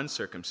nor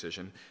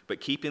uncircumcision,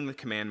 but keeping the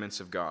commandments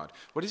of God.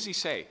 What does he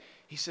say?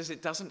 He says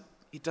it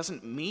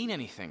doesn't mean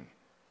anything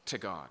to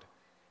God.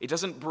 It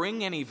doesn't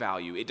bring any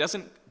value. It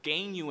doesn't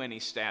gain you any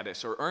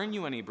status or earn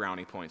you any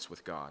brownie points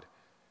with God.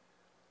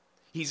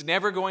 He's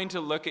never going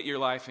to look at your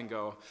life and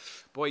go,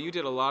 boy, you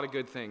did a lot of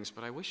good things,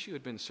 but I wish you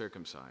had been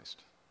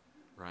circumcised,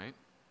 right?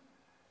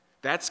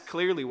 That's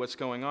clearly what's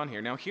going on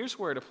here. Now, here's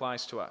where it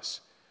applies to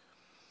us.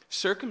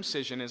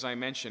 Circumcision, as I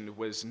mentioned,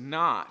 was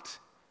not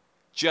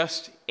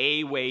just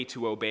a way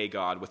to obey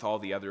God with all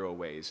the other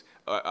ways.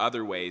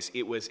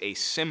 It was a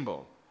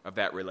symbol of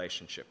that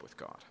relationship with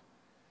God.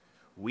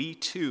 We,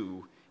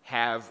 too,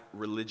 have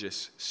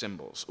religious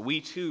symbols. We,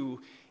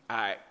 too,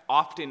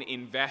 often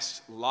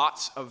invest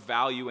lots of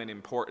value and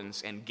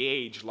importance and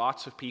gauge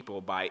lots of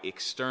people by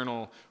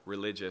external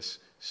religious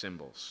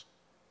symbols.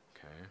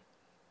 Okay?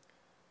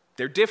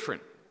 They're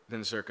different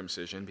than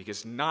circumcision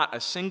because not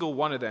a single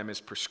one of them is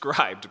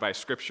prescribed by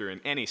Scripture in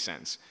any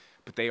sense,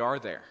 but they are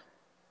there.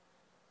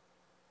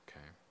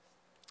 Okay.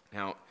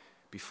 Now,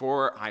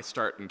 before I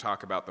start and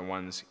talk about the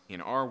ones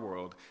in our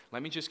world,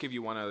 let me just give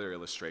you one other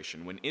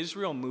illustration. When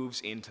Israel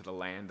moves into the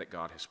land that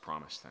God has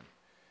promised them,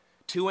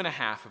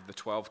 2.5 of the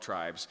 12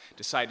 tribes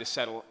decide to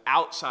settle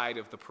outside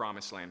of the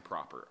promised land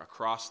proper,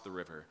 across the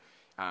river,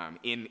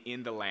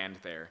 in the land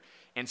there.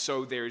 And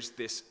so there's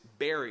this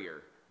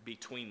barrier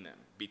between them,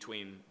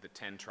 between the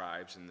 10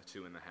 tribes and the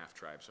 2.5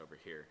 tribes over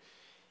here.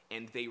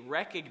 And they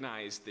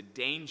recognize the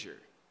danger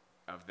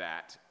of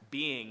that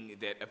being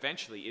that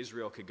eventually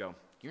Israel could go,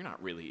 you're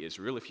not really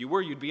Israel. If you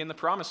were, you'd be in the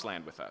promised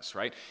land with us,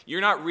 right? You're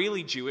not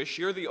really Jewish.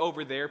 You're the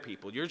over there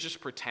people. You're just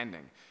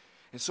pretending.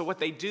 And so what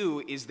they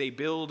do is they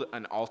build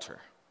an altar,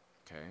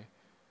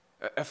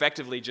 okay?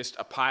 Effectively just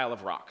a pile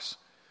of rocks.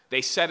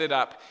 They set it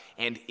up,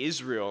 and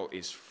Israel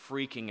is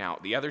freaking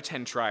out. The other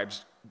 10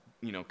 tribes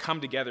come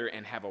together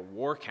and have a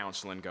war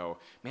council and go,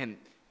 man,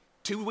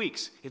 2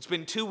 weeks. It's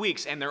been 2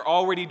 weeks, and they're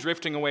already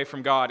drifting away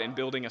from God and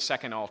building a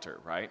second altar,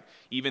 right?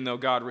 Even though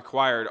God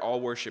required all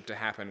worship to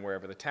happen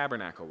wherever the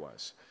tabernacle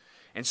was.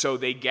 And so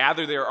they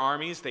gather their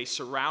armies, they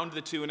surround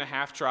the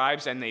 2.5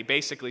 tribes, and they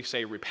basically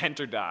say, repent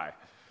or die,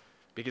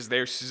 because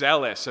they're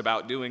zealous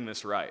about doing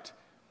this right.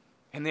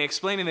 And they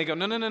explain and they go,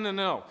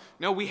 no.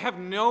 No, we have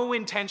no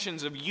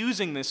intentions of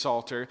using this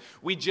altar.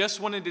 We just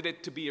wanted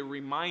it to be a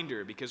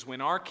reminder, because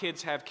when our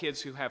kids have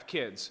kids who have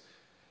kids,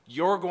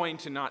 you're going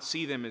to not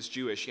see them as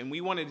Jewish. And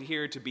we wanted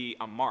here to be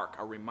a mark,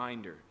 a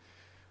reminder.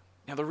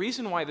 Now, the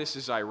reason why this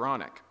is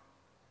ironic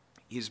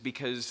is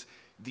because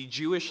the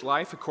Jewish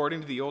life,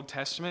 according to the Old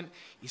Testament,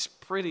 is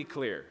pretty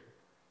clear.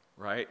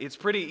 Right? It's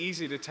pretty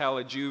easy to tell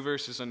a Jew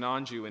versus a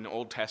non-Jew in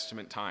Old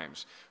Testament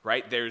times,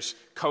 right? There's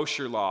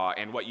kosher law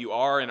and what you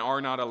are and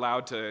are not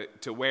allowed to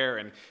wear,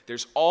 and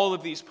there's all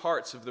of these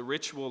parts of the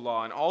ritual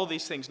law and all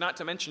these things, not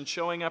to mention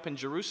showing up in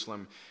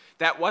Jerusalem.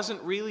 That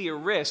wasn't really a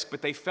risk,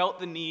 but they felt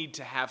the need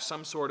to have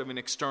some sort of an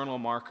external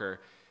marker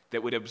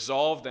that would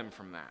absolve them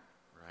from that,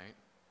 right?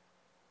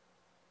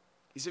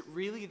 Is it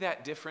really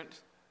that different?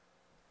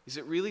 Is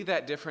it really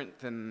that different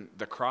than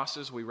the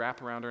crosses we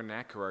wrap around our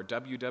neck or our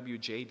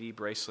WWJD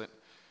bracelet?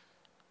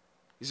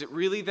 Is it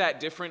really that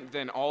different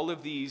than all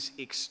of these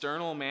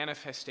external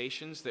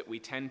manifestations that we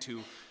tend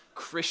to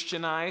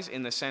Christianize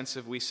in the sense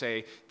of we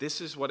say,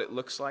 this is what it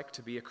looks like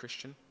to be a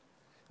Christian?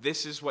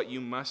 This is what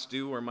you must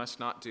do or must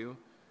not do,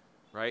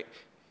 right?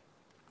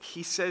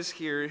 He says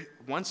here,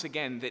 once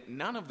again, that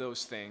none of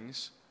those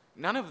things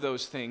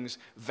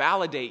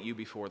validate you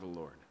before the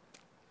Lord.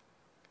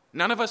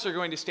 None of us are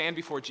going to stand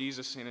before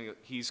Jesus and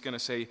he's going to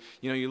say,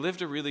 you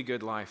lived a really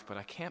good life, but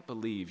I can't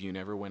believe you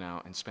never went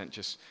out and spent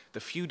just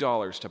the few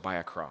dollars to buy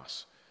a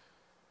cross.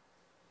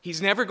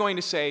 He's never going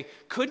to say,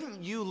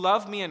 couldn't you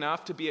love me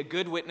enough to be a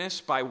good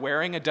witness by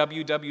wearing a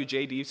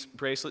WWJD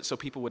bracelet so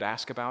people would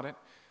ask about it?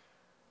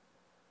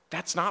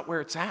 That's not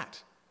where it's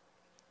at.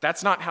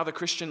 That's not how the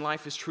Christian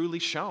life is truly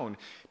shown.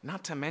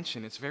 Not to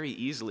mention, it's very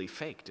easily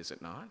faked, is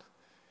it not?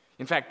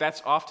 In fact,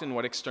 that's often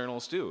what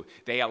externals do.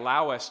 They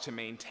allow us to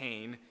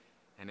maintain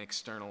an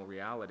external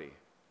reality.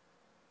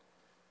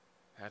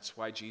 That's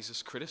why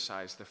Jesus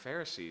criticized the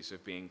Pharisees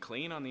of being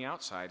clean on the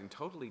outside and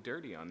totally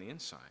dirty on the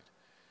inside.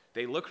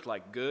 They looked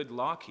like good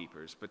law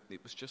keepers, but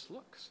it was just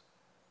looks.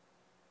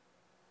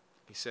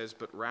 He says,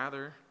 but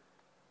rather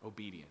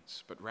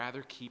obedience, but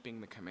rather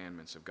keeping the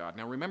commandments of God.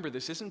 Now remember,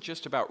 this isn't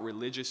just about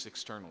religious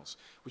externals,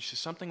 which is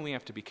something we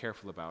have to be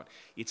careful about.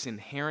 It's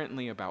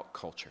inherently about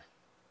culture.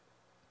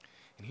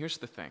 And here's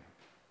the thing.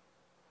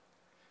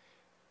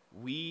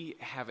 we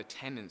have a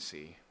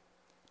tendency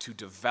to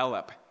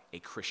develop a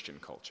Christian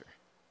culture,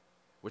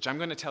 which I'm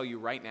going to tell you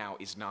right now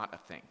is not a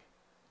thing.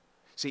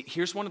 See,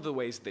 here's one of the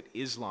ways that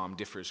Islam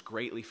differs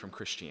greatly from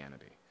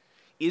Christianity.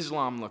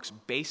 Islam looks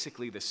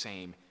basically the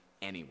same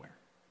anywhere,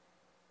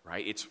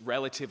 right? It's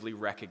relatively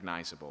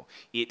recognizable.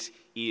 It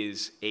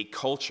is a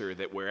culture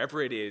that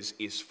wherever it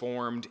is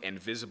formed and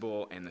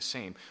visible and the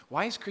same.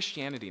 Why is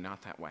Christianity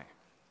not that way?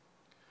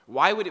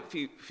 Why would it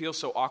feel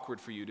so awkward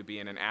for you to be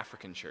in an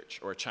African church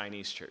or a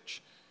Chinese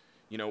church?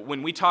 You know,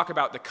 when we talk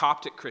about the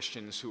Coptic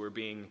Christians who are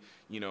being,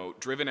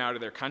 driven out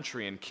of their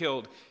country and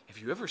killed, have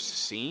you ever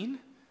seen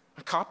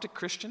a Coptic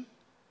Christian?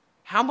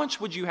 How much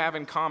would you have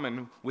in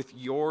common with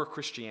your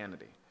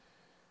Christianity?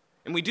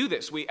 And we do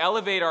this. We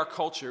elevate our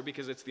culture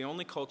because it's the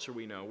only culture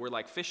we know. We're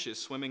like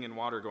fishes swimming in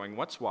water going,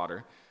 what's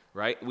water?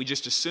 Right? We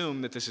just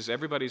assume that this is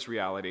everybody's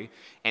reality,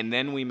 and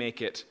then we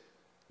make it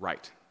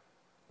right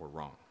or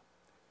wrong.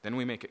 Then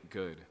we make it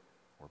good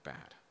or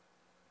bad.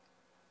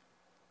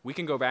 We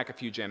can go back a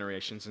few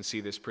generations and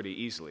see this pretty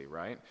easily,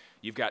 right?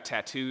 You've got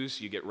tattoos,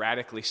 you get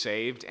radically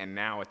saved, and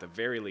now at the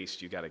very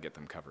least you got to get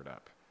them covered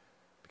up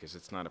because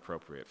it's not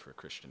appropriate for a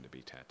Christian to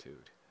be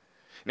tattooed.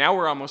 Now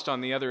we're almost on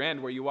the other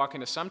end where you walk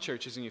into some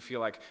churches and you feel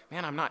like,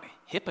 man, I'm not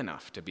hip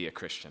enough to be a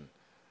Christian.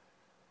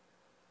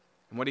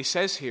 And what he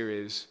says here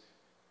is,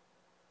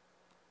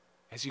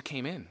 as you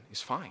came in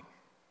is fine.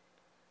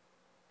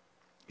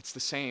 It's the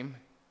same,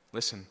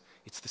 listen,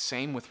 it's the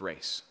same with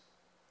race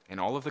and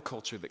all of the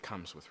culture that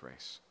comes with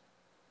race.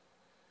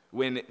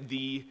 When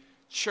the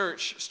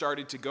church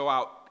started to go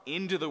out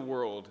into the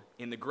world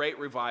in the great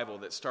revival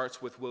that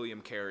starts with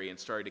William Carey and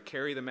started to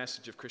carry the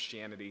message of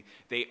Christianity,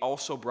 they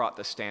also brought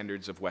the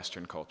standards of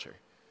Western culture.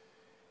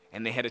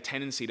 And they had a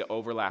tendency to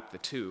overlap the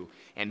two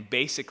and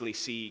basically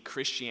see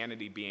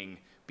Christianity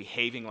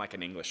behaving like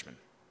an Englishman,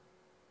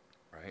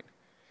 right?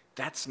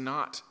 That's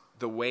not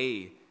the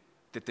way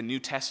that the New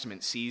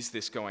Testament sees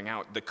this going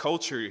out. The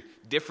culture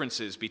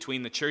differences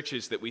between the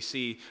churches that we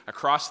see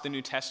across the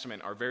New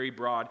Testament are very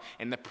broad,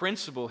 and the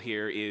principle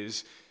here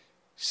is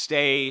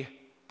stay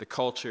the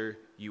culture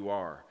you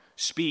are.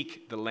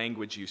 Speak the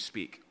language you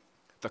speak.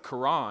 The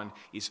Quran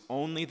is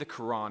only the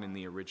Quran in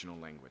the original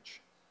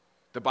language.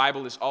 The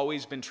Bible has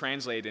always been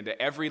translated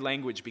into every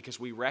language because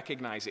we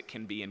recognize it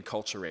can be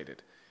enculturated,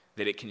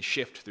 that it can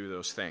shift through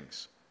those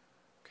things.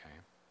 Okay.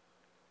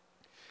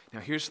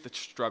 Now here's the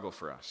struggle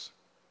for us.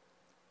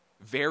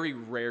 Very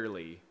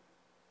rarely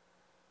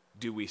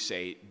do we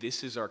say,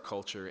 this is our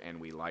culture and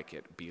we like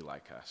it, be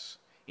like us.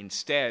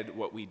 Instead,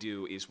 what we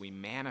do is we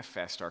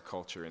manifest our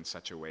culture in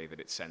such a way that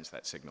it sends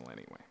that signal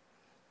anyway.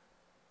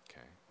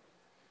 Okay.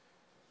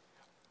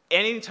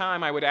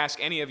 Anytime I would ask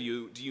any of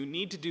you, do you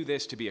need to do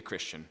this to be a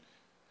Christian?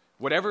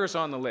 Whatever is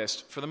on the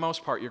list, for the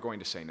most part, you're going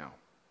to say no.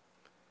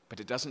 But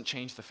it doesn't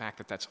change the fact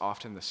that that's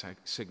often the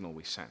signal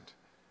we send.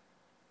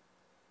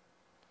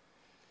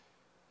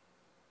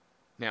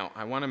 Now,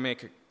 I want to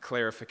make a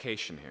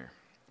clarification here.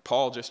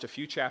 Paul, just a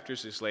few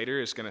chapters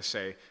later, is going to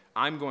say,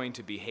 I'm going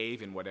to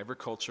behave in whatever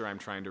culture I'm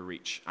trying to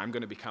reach. I'm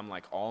going to become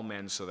like all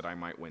men so that I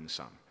might win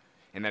some.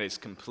 And that is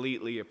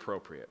completely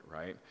appropriate,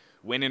 right?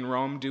 When in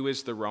Rome, do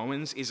as the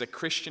Romans is a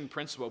Christian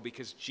principle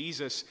because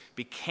Jesus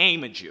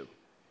became a Jew.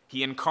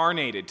 He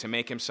incarnated to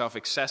make himself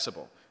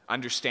accessible,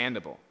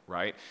 understandable,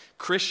 right?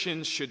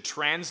 Christians should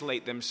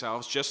translate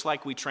themselves just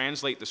like we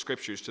translate the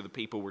scriptures to the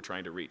people we're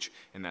trying to reach,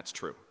 and that's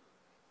true.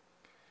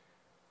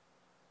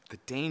 The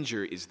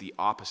danger is the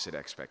opposite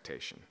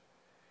expectation,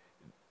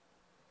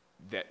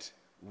 that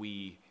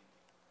we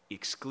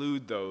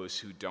exclude those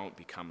who don't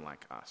become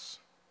like us,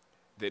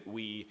 that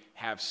we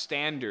have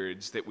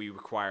standards that we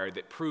require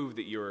that prove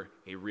that you're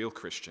a real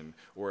Christian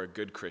or a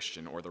good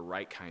Christian or the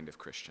right kind of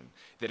Christian,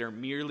 that are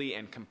merely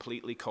and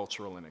completely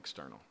cultural and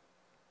external.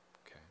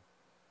 Okay.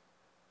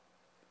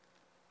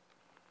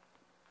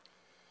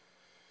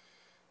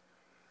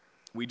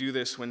 We do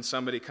this when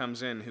somebody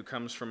comes in who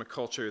comes from a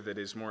culture that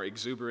is more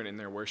exuberant in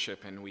their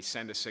worship, and we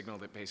send a signal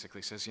that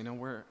basically says,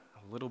 we're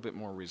a little bit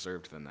more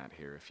reserved than that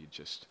here if you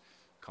just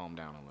calm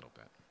down a little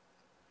bit.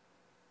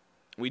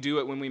 We do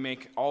it when we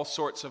make all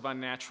sorts of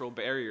unnatural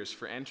barriers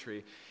for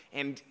entry,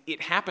 and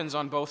it happens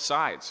on both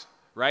sides,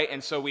 right?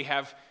 And so we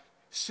have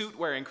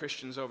suit-wearing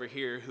Christians over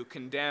here who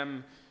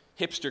condemn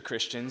hipster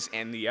Christians,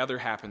 and the other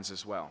happens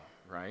as well,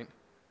 right?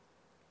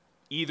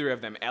 Either of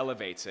them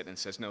elevates it and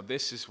says, no,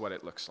 this is what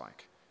it looks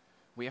like.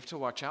 We have to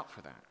watch out for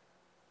that.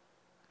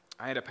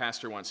 I had a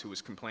pastor once who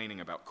was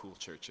complaining about cool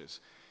churches,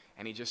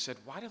 and he just said,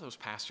 why do those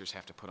pastors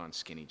have to put on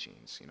skinny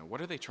jeans?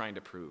 What are they trying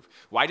to prove?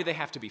 Why do they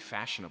have to be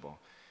fashionable?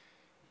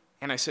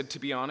 And I said, to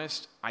be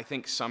honest, I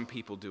think some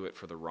people do it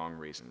for the wrong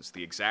reasons,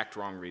 the exact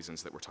wrong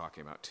reasons that we're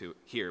talking about too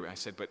here. I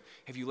said, but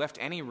have you left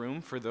any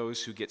room for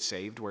those who get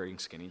saved wearing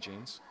skinny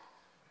jeans,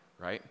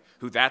 right?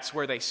 Who that's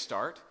where they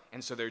start,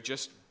 and so they're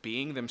just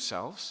being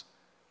themselves?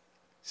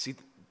 See,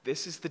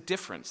 this is the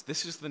difference.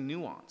 This is the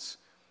nuance.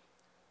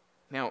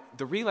 Now,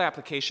 the real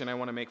application I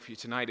want to make for you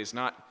tonight is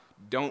not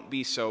don't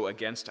be so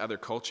against other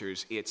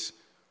cultures. It's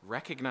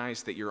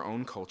recognize that your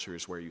own culture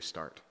is where you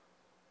start,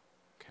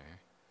 okay?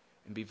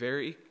 And be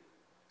very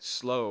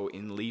slow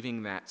in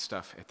leaving that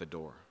stuff at the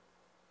door.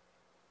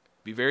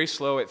 Be very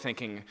slow at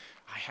thinking,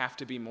 I have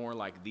to be more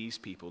like these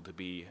people to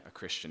be a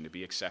Christian, to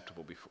be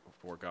acceptable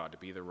before God, to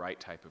be the right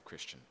type of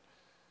Christian.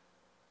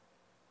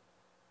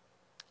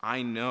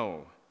 I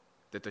know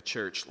that the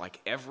church, like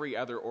every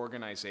other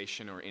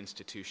organization or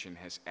institution,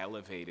 has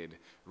elevated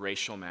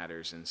racial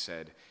matters and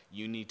said,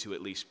 you need to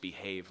at least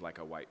behave like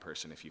a white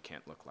person if you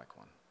can't look like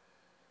one.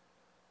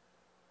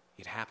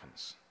 It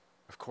happens.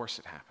 Of course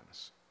it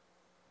happens.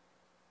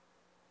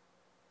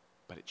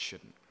 But it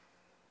shouldn't.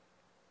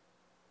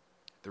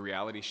 The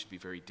reality should be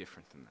very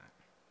different than that.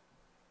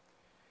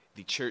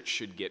 The church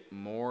should get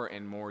more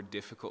and more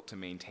difficult to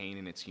maintain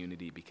in its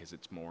unity because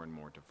it's more and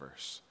more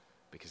diverse.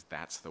 Because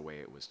that's the way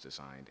it was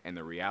designed. And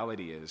the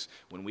reality is,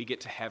 when we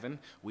get to heaven,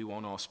 we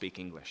won't all speak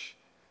English.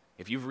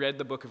 If you've read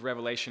the book of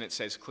Revelation, it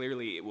says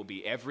clearly it will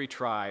be every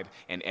tribe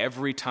and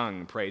every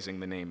tongue praising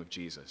the name of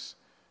Jesus.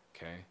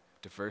 Okay?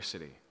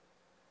 Diversity.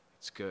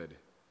 It's good.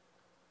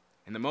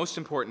 And the most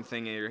important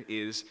thing here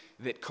is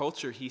that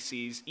culture he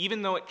sees,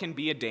 even though it can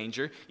be a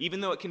danger, even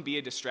though it can be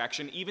a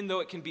distraction, even though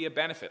it can be a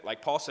benefit.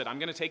 Like Paul said, I'm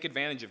going to take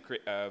advantage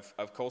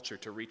of culture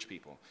to reach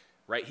people.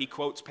 Right? He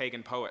quotes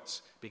pagan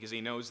poets because he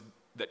knows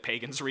that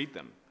pagans read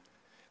them.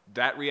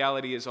 That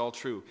reality is all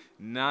true.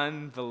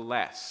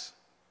 Nonetheless,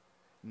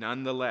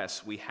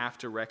 we have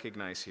to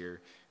recognize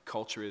here,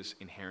 culture is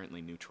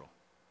inherently neutral.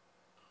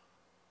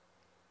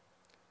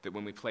 That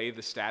when we play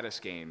the status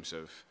games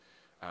of,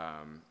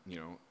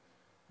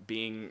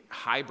 being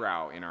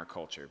highbrow in our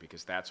culture,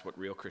 because that's what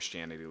real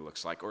Christianity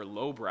looks like, or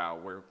lowbrow,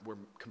 we're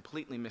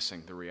completely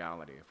missing the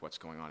reality of what's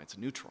going on. It's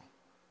neutral.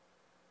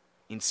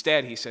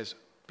 Instead, he says,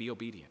 be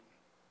obedient.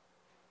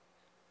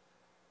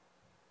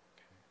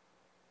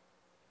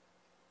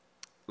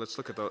 Let's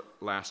look at the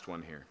last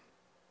one here.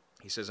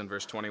 He says in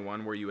verse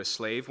 21, were you a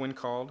slave when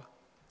called?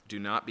 Do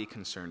not be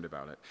concerned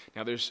about it.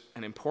 Now there's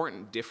an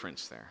important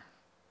difference there.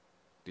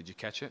 Did you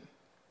catch it?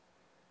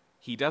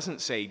 He doesn't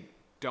say,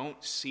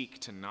 don't seek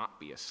to not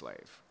be a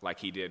slave, like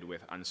he did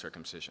with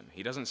uncircumcision.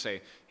 He doesn't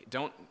say,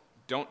 don't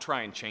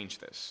try and change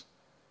this.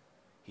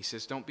 He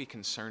says, don't be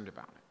concerned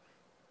about it.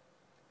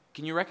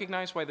 Can you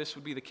recognize why this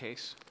would be the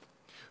case?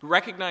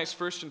 Recognize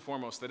first and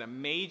foremost that a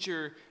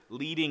major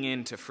leading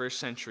into first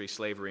century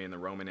slavery in the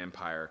Roman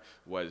Empire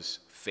was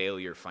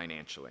failure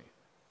financially.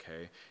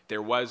 Okay?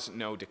 There was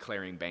no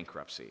declaring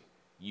bankruptcy.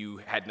 You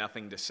had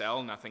nothing to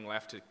sell, nothing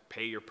left to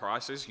pay your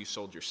prices, you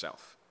sold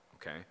yourself.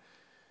 Okay?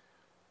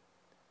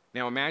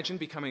 Now imagine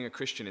becoming a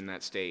Christian in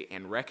that state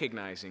and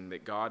recognizing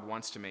that God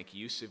wants to make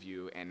use of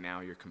you and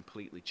now you're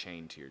completely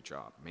chained to your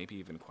job, maybe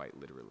even quite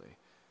literally.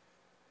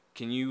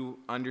 Can you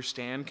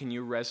understand, can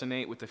you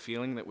resonate with the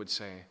feeling that would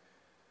say,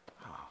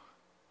 oh,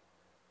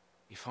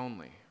 if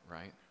only,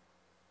 right?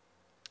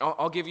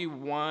 I'll give you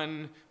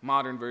one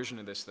modern version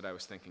of this that I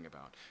was thinking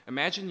about.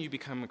 Imagine you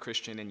become a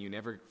Christian and you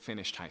never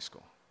finished high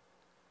school.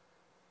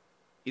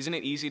 Isn't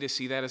it easy to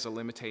see that as a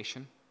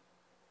limitation?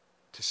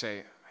 To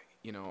say,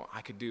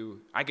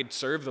 I could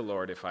serve the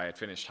Lord if I had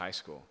finished high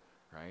school,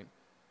 right?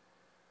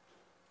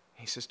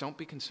 He says, don't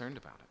be concerned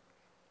about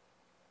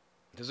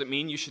it. Does it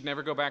mean you should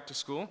never go back to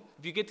school?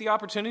 If you get the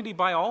opportunity,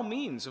 by all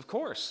means, of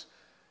course.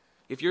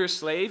 If you're a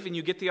slave and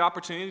you get the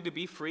opportunity to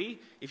be free,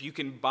 if you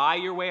can buy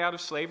your way out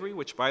of slavery,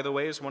 which, by the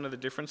way, is one of the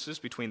differences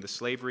between the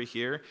slavery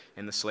here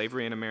and the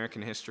slavery in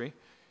American history.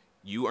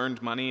 You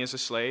earned money as a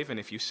slave, and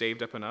if you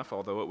saved up enough,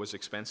 although it was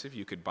expensive,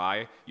 you could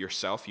buy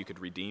yourself, you could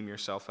redeem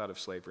yourself out of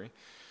slavery.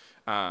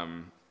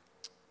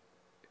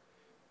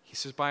 He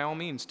says, by all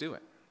means, do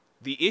it.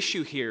 The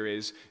issue here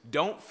is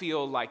don't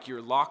feel like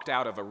you're locked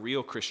out of a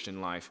real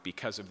Christian life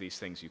because of these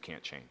things you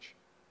can't change,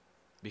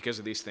 because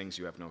of these things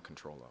you have no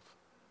control of.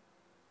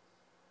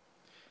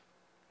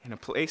 And a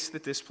place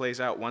that this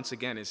plays out, once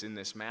again, is in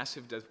this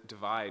massive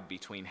divide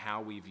between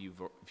how we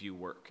view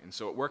work. And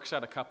so it works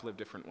out a couple of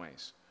different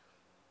ways.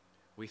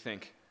 We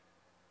think,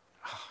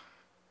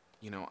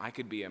 I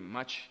could be a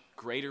much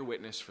greater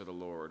witness for the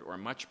Lord, or a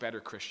much better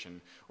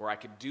Christian, or I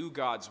could do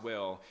God's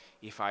will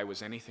if I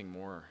was anything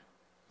more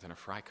than a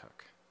fry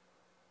cook.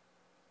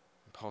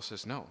 And Paul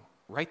says, no,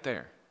 right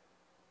there,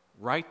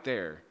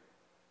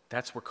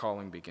 that's where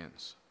calling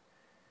begins.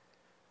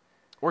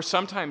 Or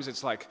sometimes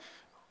it's like,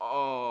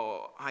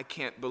 oh, I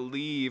can't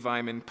believe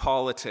I'm in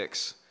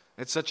politics.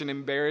 It's such an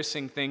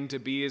embarrassing thing to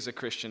be as a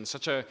Christian,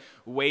 such a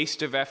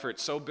waste of effort,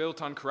 so built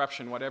on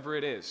corruption, whatever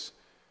it is.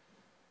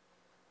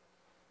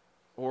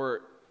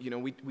 Or,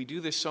 we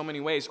do this so many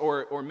ways.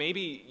 Or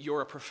maybe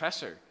you're a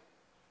professor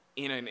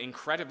in an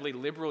incredibly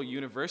liberal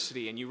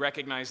university and you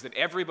recognize that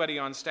everybody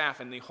on staff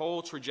and the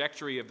whole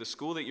trajectory of the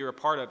school that you're a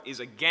part of is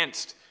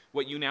against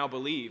what you now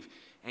believe.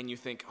 And you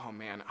think, oh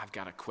man, I've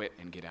got to quit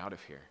and get out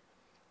of here.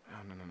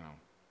 No.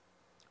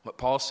 What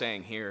Paul's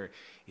saying here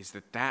is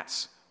that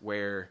that's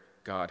where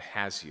God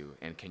has you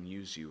and can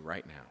use you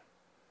right now.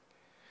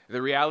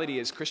 The reality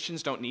is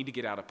Christians don't need to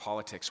get out of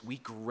politics. We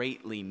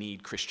greatly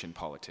need Christian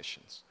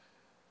politicians.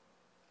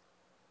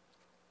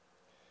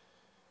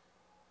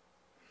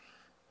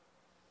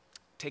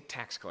 Take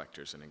tax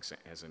collectors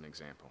as an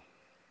example.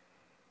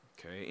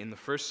 Okay? In the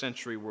first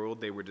century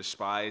world, they were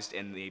despised,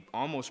 and they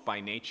almost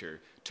by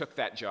nature took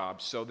that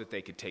job so that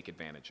they could take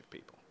advantage of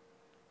people.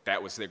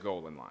 That was their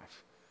goal in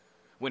life.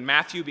 When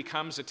Matthew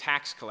becomes a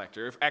tax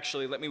collector,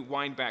 actually, let me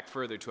wind back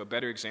further to a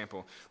better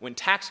example. When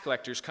tax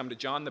collectors come to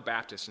John the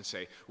Baptist and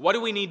say, what do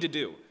we need to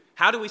do?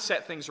 How do we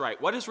set things right?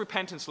 What does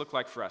repentance look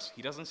like for us?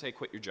 He doesn't say,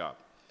 quit your job.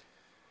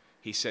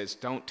 He says,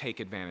 don't take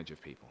advantage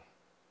of people.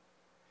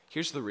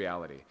 Here's the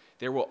reality.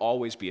 There will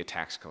always be a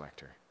tax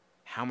collector.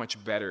 How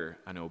much better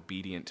an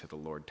obedient to the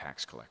Lord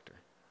tax collector?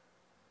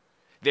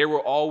 There will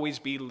always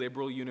be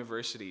liberal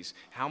universities.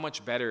 How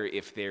much better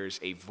if there's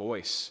a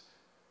voice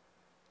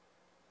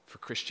for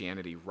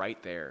Christianity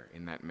right there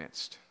in that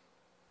midst?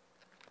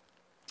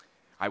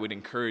 I would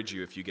encourage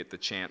you, if you get the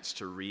chance,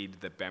 to read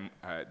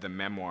the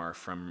memoir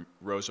from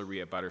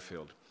Rosaria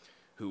Butterfield,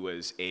 who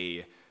was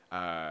a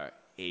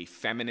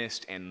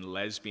feminist and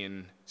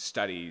lesbian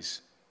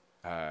studies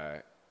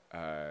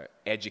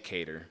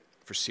educator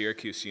for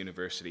Syracuse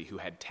University who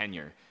had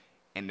tenure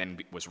and then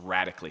was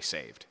radically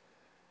saved.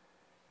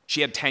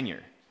 She had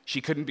tenure. She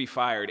couldn't be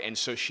fired, and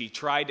so she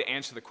tried to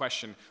answer the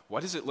question,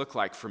 what does it look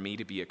like for me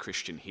to be a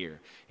Christian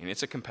here? And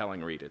it's a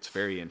compelling read. It's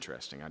very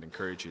interesting. I'd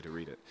encourage you to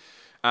read it.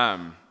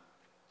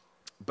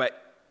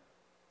 But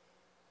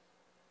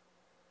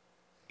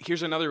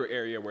here's another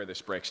area where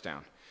this breaks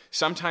down.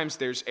 Sometimes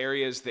there's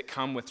areas that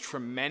come with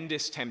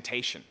tremendous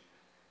temptation,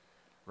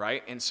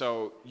 right? And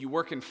so you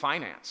work in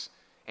finance,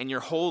 and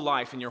your whole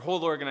life and your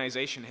whole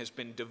organization has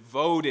been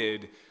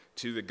devoted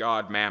to the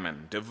god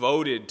Mammon,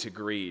 devoted to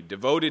greed,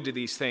 devoted to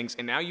these things,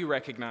 and now you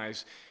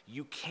recognize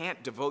you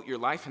can't devote your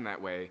life in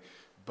that way,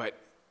 but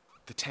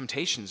the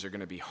temptations are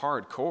going to be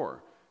hardcore.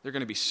 They're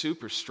going to be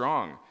super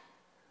strong,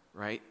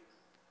 right?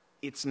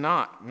 It's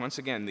not, once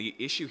again, the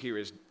issue here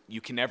is you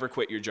can never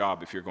quit your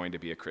job if you're going to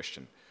be a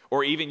Christian,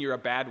 or even you're a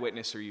bad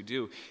witness or you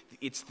do.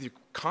 It's the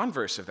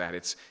converse of that.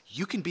 It's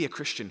you can be a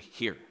Christian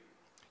here.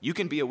 You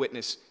can be a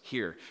witness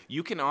here.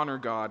 You can honor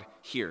God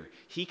here.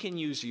 He can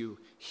use you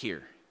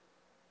here.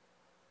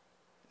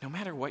 No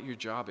matter what your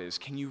job is,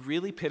 can you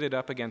really pit it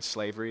up against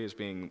slavery as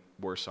being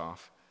worse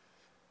off?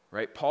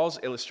 Right? Paul's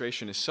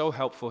illustration is so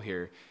helpful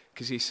here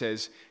because he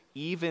says,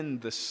 even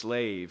the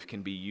slave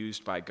can be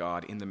used by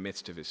God in the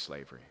midst of his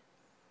slavery.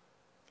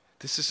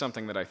 This is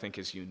something that I think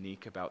is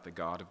unique about the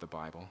God of the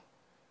Bible.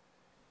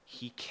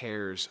 He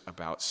cares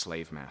about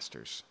slave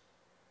masters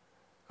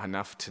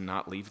enough to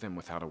not leave them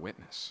without a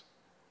witness.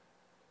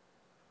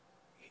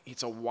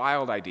 It's a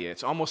wild idea.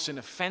 It's almost an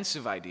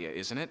offensive idea,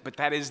 isn't it? But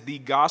that is the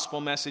gospel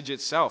message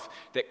itself,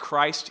 that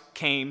Christ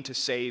came to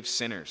save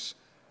sinners.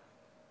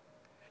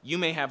 You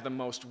may have the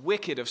most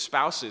wicked of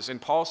spouses,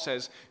 and Paul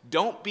says,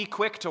 don't be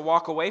quick to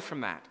walk away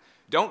from that.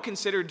 Don't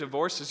consider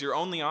divorce as your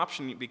only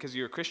option because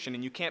you're a Christian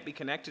and you can't be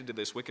connected to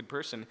this wicked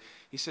person.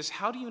 He says,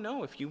 how do you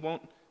know if you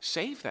won't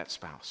save that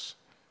spouse?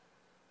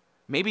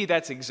 Maybe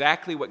that's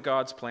exactly what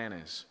God's plan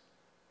is.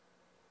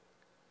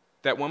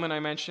 That woman I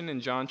mentioned in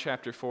John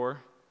chapter 4,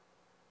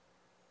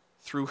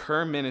 through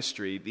her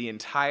ministry, the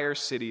entire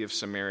city of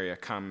Samaria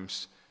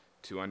comes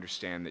to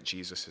understand that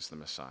Jesus is the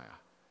Messiah.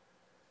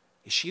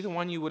 Is she the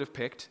one you would have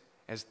picked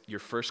as your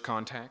first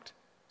contact,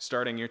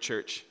 starting your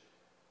church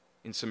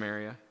in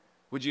Samaria?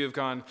 Would you have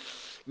gone,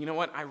 you know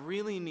what, I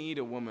really need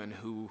a woman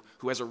who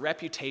has a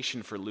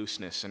reputation for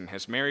looseness and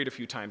has married a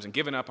few times and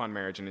given up on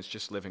marriage and is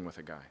just living with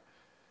a guy?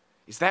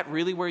 Is that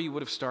really where you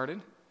would have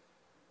started?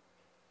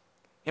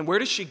 And where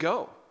does she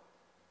go?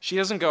 She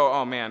doesn't go,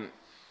 oh man,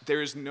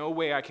 there is no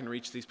way I can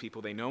reach these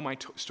people. They know my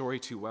story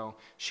too well.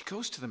 She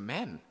goes to the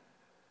men.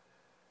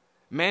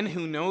 Men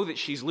who know that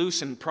she's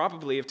loose and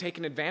probably have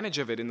taken advantage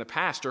of it in the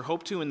past or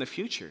hope to in the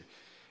future.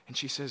 And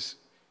she says,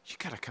 you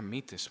got to come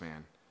meet this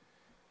man.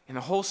 And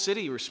the whole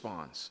city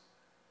responds.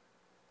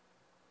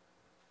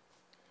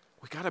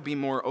 We got to be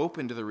more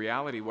open to the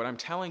reality. What I'm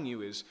telling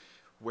you is,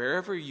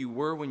 wherever you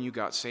were when you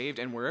got saved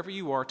and wherever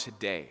you are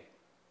today,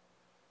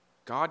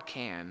 God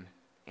can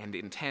and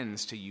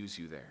intends to use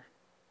you there.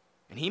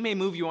 And he may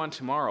move you on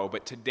tomorrow,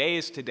 but today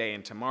is today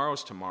and tomorrow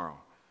is tomorrow.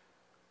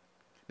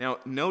 Now,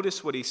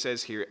 notice what he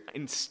says here.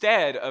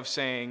 Instead of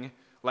saying,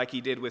 like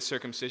he did with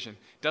circumcision,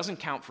 doesn't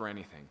count for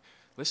anything.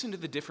 Listen to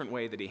the different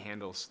way that he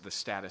handles the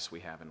status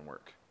we have in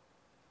work.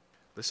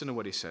 Listen to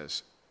what he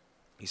says.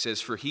 He says,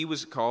 for he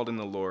was called in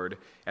the Lord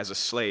as a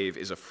slave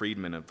is a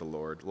freedman of the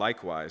Lord.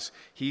 Likewise,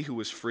 he who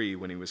was free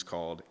when he was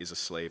called is a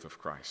slave of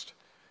Christ.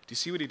 Do you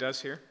see what he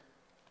does here?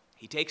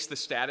 He takes the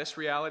status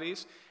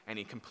realities and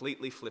he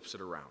completely flips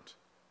it around.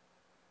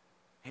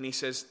 And he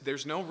says,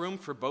 there's no room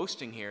for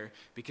boasting here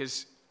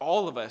because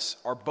all of us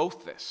are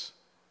both this.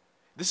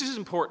 This is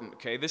important,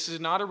 okay? This is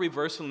not a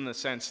reversal in the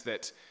sense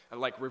that,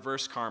 like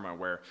reverse karma,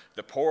 where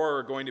the poor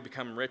are going to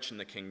become rich in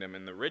the kingdom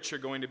and the rich are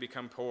going to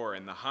become poor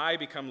and the high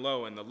become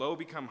low and the low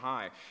become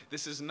high.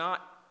 This is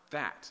not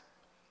that.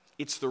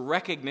 It's the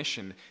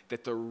recognition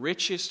that the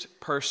richest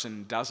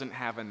person doesn't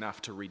have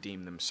enough to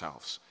redeem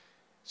themselves,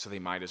 so they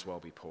might as well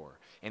be poor.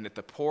 And that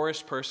the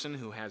poorest person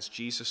who has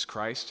Jesus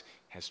Christ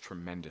has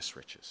tremendous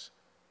riches.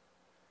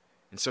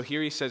 And so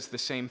here he says the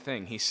same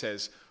thing. He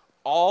says,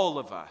 all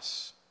of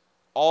us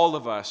All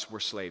of us were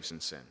slaves in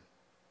sin,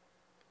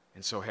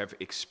 and so have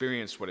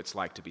experienced what it's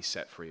like to be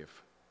set free of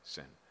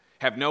sin.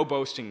 Have no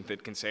boasting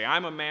that can say,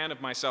 I'm a man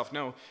of myself.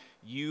 No,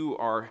 you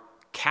are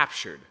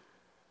captured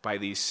by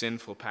these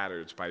sinful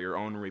patterns, by your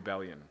own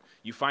rebellion.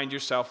 You find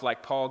yourself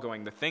like Paul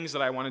going, the things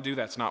that I want to do,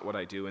 that's not what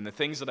I do. And the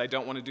things that I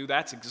don't want to do,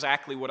 that's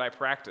exactly what I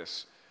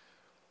practice.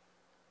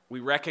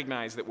 We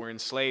recognize that we're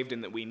enslaved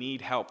and that we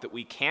need help, that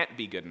we can't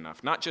be good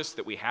enough. Not just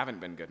that we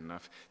haven't been good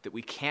enough, that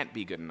we can't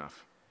be good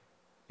enough.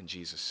 And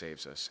Jesus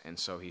saves us. And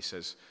so he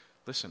says,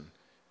 listen,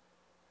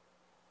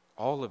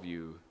 all of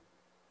you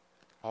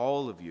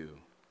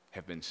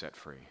have been set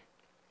free.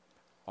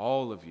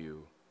 All of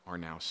you are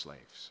now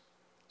slaves.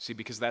 See,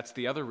 because that's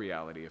the other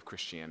reality of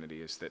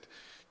Christianity, is that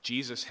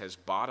Jesus has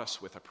bought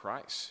us with a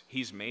price.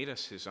 He's made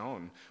us his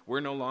own.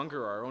 We're no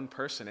longer our own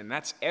person, and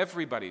that's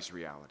everybody's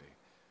reality.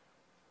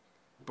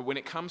 But when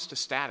it comes to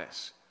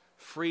status,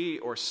 free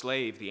or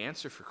slave, the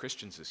answer for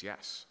Christians is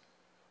yes.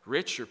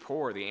 Rich or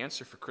poor, the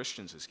answer for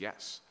Christians is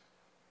yes.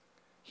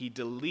 He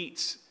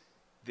deletes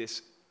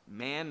this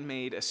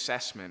man-made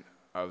assessment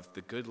of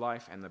the good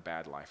life and the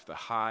bad life, the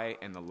high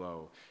and the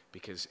low,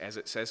 because as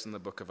it says in the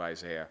book of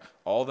Isaiah,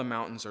 all the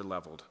mountains are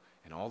leveled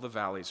and all the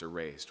valleys are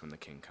raised when the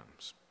king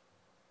comes.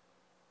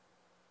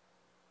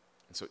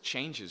 And so it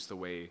changes the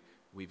way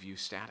we view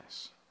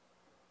status.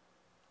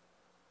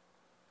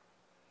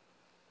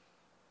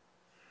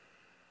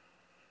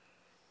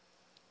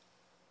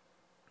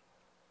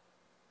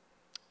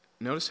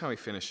 Notice how he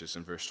finishes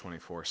in verse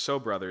 24. So,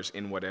 brothers,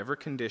 in whatever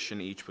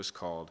condition each was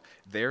called,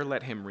 there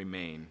let him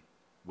remain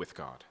with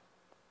God.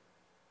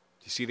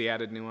 Do you see the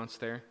added nuance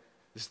there?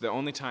 This is the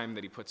only time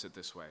that he puts it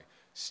this way.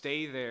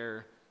 Stay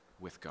there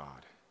with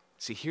God.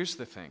 See, here's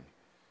the thing.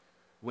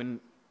 When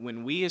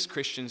we as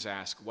Christians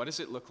ask, what does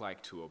it look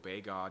like to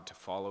obey God, to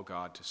follow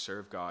God, to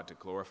serve God, to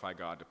glorify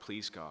God, to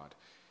please God,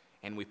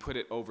 and we put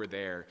it over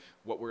there,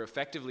 what we're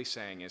effectively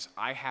saying is,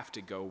 I have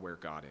to go where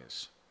God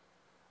is.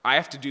 I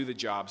have to do the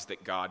jobs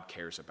that God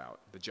cares about,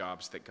 the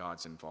jobs that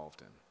God's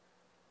involved in.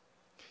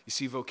 You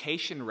see,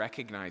 vocation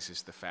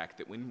recognizes the fact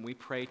that when we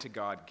pray to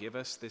God, give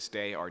us this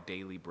day our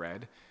daily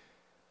bread,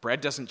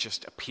 bread doesn't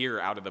just appear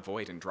out of the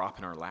void and drop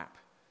in our lap.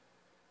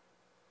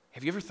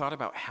 Have you ever thought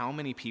about how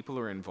many people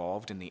are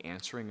involved in the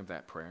answering of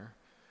that prayer?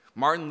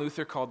 Martin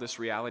Luther called this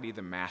reality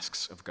the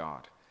masks of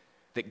God,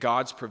 that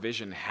God's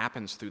provision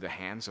happens through the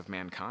hands of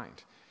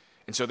mankind.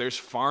 And so there's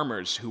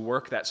farmers who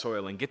work that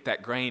soil and get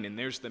that grain, and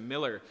there's the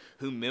miller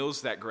who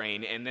mills that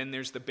grain, and then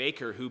there's the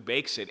baker who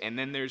bakes it, and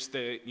then there's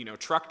the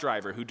truck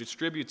driver who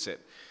distributes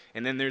it,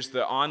 and then there's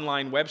the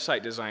online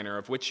website designer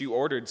of which you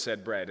ordered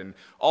said bread, and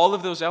all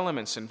of those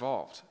elements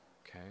involved.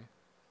 Okay?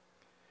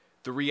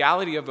 The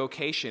reality of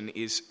vocation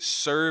is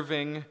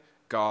serving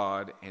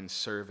God and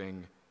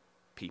serving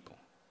people.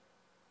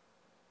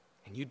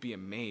 And you'd be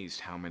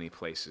amazed how many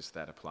places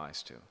that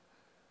applies to.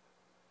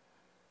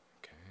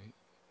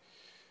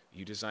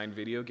 You design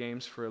video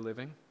games for a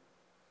living,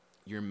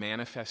 you're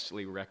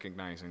manifestly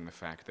recognizing the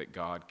fact that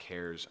God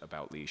cares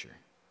about leisure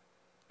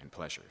and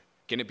pleasure.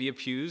 Can it be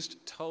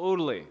abused?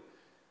 Totally.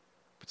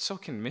 But so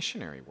can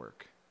missionary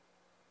work.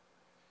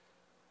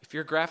 If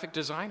you're a graphic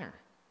designer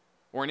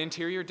or an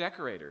interior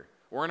decorator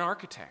or an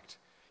architect,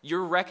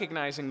 you're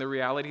recognizing the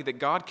reality that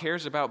God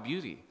cares about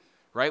beauty,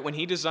 right? When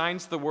he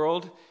designs the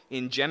world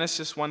in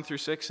Genesis 1 through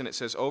 6, and it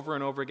says over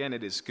and over again,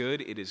 it is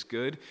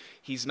good,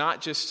 he's not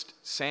just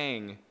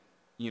saying,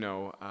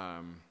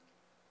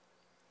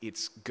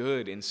 it's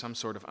good in some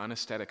sort of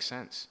unaesthetic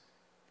sense.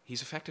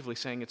 He's effectively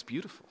saying it's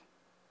beautiful,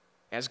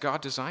 as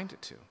God designed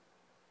it to.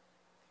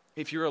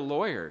 If you're a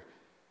lawyer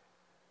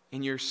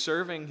and you're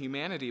serving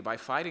humanity by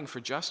fighting for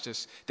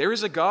justice, there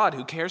is a God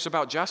who cares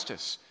about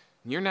justice,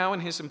 and you're now in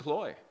his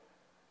employ.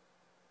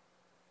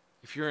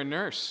 If you're a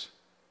nurse,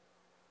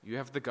 you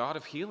have the God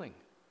of healing,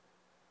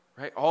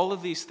 right? All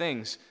of these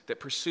things that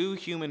pursue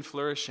human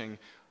flourishing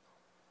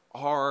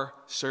are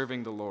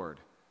serving the Lord.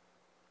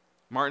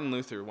 Martin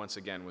Luther, once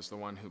again, was the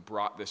one who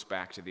brought this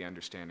back to the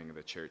understanding of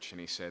the church,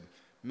 and he said,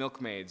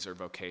 milkmaids are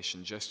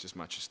vocation just as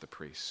much as the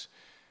priests.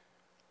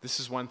 This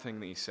is one thing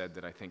that he said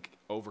that I think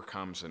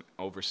overcomes an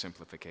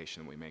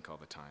oversimplification we make all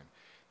the time.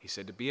 He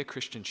said, to be a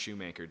Christian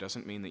shoemaker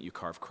doesn't mean that you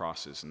carve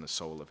crosses in the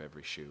sole of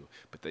every shoe,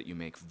 but that you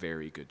make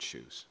very good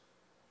shoes.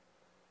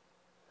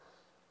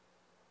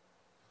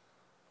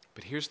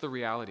 But here's the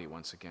reality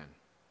once again.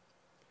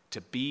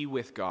 To be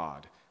with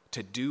God,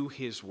 to do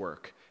his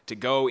work, to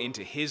go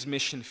into his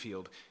mission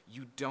field,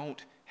 you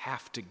don't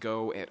have to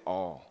go at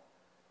all.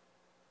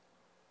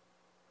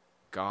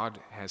 God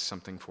has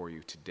something for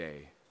you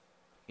today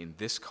in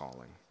this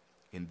calling,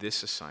 in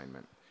this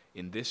assignment,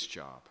 in this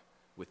job,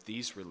 with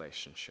these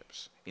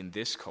relationships, in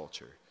this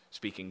culture,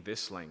 speaking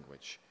this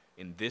language,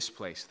 in this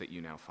place that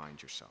you now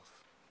find yourself.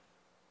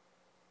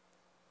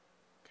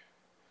 Okay.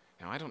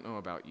 Now, I don't know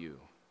about you,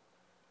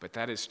 but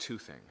that is two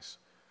things.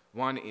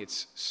 One,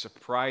 it's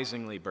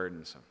surprisingly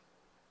burdensome.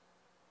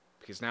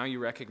 Because now you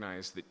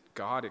recognize that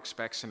God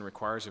expects and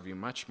requires of you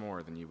much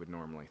more than you would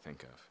normally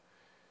think of.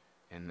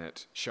 And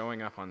that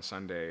showing up on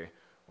Sunday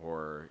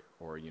or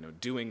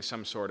doing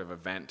some sort of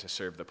event to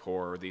serve the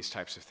poor or these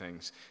types of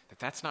things,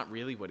 that's not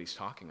really what he's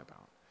talking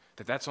about,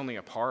 that's only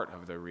a part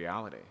of the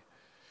reality.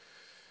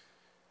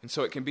 And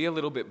so it can be a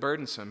little bit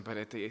burdensome, but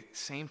at the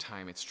same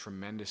time, it's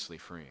tremendously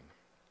freeing.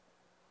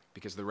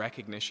 Because the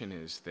recognition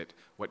is that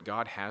what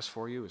God has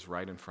for you is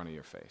right in front of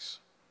your face.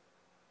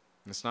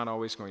 And it's not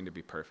always going to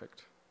be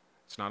perfect.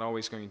 It's not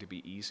always going to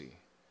be easy.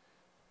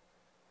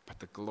 But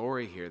the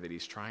glory here that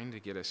he's trying to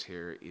get us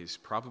here is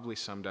probably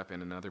summed up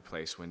in another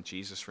place when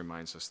Jesus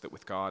reminds us that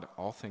with God,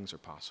 all things are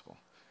possible.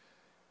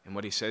 And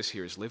what he says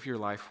here is live your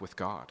life with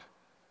God.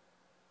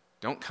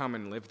 Don't come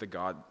and live the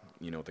God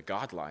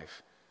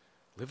life.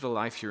 Live the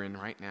life you're in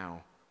right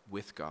now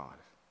with God.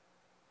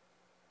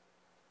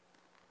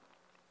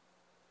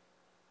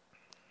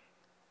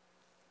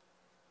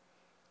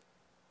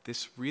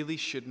 This really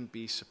shouldn't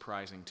be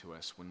surprising to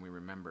us when we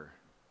remember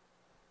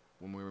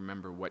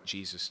what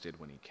Jesus did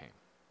when he came.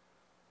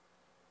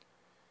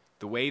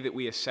 The way that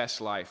we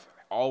assess life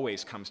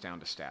always comes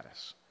down to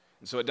status.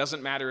 And so it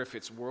doesn't matter if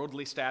it's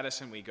worldly status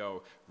and we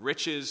go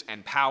riches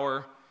and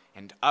power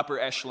and upper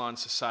echelon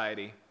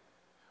society,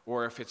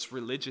 or if it's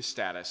religious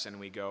status and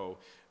we go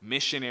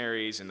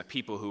missionaries and the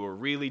people who are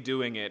really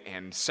doing it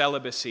and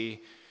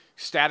celibacy.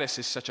 Status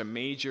is such a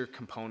major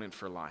component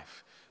for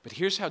life. But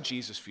here's how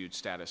Jesus viewed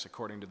status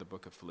according to the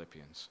book of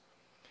Philippians.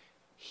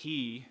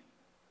 He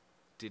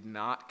did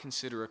not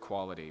consider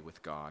equality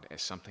with God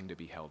as something to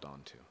be held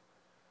on to.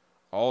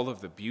 All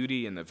of the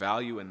beauty and the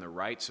value and the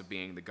rights of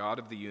being the God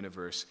of the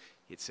universe,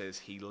 it says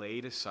he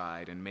laid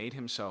aside and made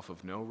himself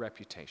of no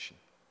reputation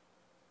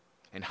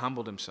and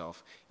humbled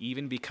himself,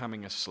 even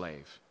becoming a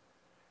slave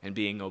and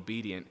being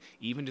obedient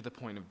even to the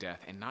point of death,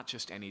 and not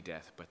just any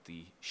death, but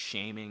the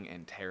shaming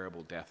and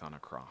terrible death on a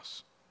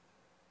cross.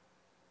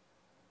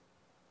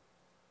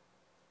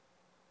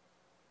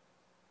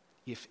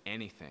 If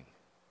anything,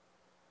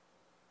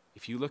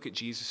 if you look at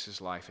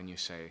Jesus' life and you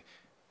say,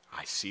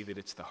 I see that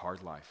it's the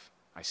hard life,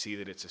 I see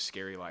that it's a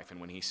scary life,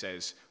 and when he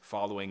says,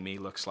 following me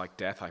looks like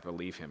death, I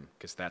believe him,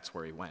 because that's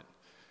where he went.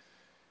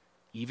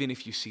 Even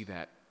if you see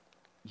that,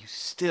 you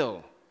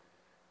still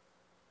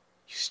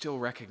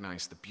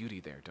recognize the beauty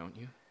there, don't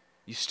you?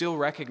 You still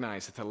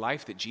recognize that the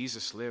life that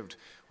Jesus lived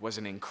was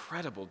an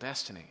incredible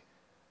destiny.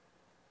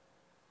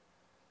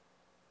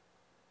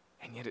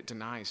 And yet it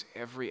denies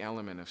every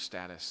element of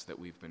status that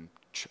we've been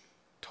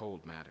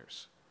told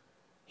matters.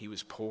 He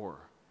was poor.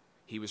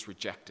 He was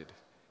rejected.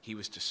 He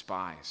was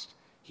despised.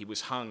 He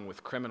was hung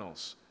with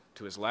criminals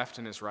to his left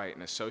and his right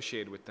and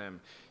associated with them.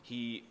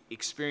 He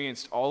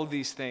experienced all of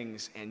these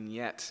things, and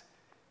yet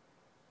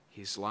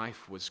his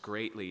life was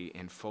greatly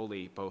and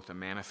fully both a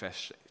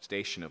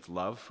manifestation of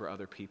love for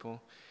other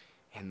people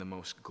and the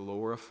most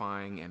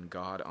glorifying and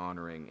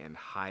God-honoring and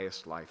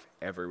highest life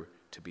ever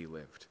to be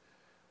lived.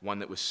 One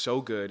that was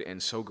so good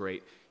and so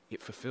great,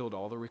 it fulfilled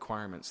all the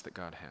requirements that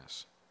God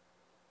has.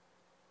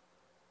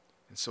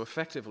 And so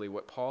effectively,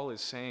 what Paul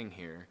is saying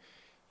here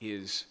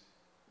is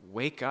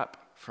wake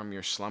up from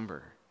your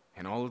slumber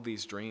and all of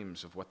these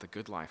dreams of what the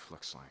good life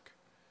looks like.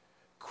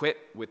 Quit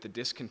with the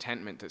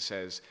discontentment that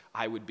says,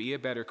 I would be a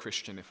better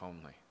Christian if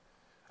only.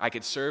 I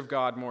could serve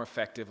God more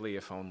effectively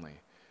if only.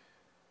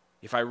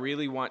 If I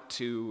really want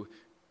to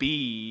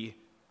be,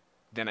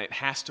 then it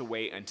has to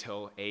wait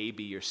until A,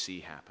 B, or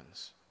C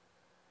happens.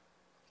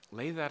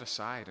 Lay that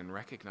aside and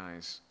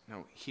recognize,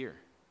 no, here,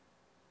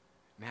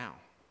 now,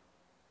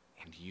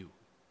 and you.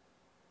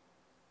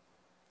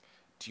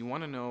 Do you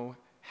want to know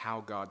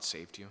how God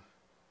saved you?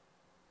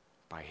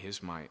 By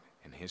his might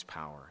and his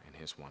power and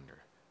his wonder.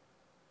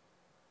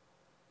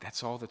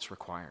 That's all that's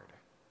required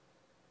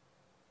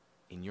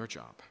in your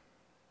job,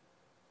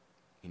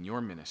 in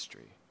your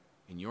ministry,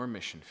 in your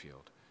mission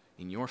field,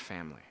 in your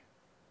family.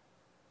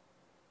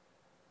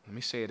 Let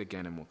me say it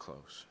again and we'll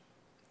close.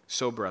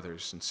 So,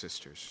 brothers and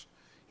sisters,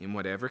 in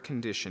whatever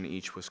condition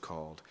each was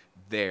called,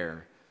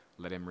 there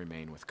let him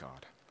remain with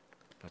God.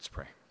 Let's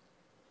pray.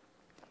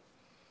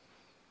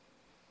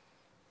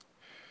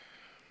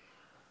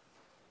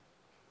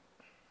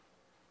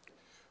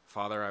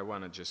 Father, I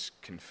want to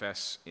just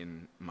confess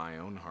in my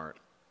own heart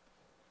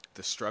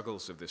the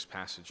struggles of this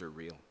passage are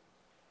real.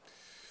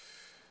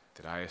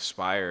 That I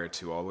aspire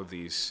to all of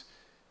these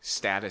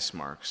status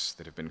marks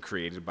that have been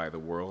created by the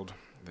world,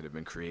 that have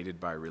been created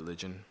by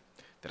religion,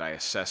 that I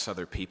assess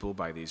other people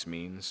by these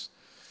means,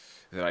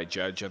 that I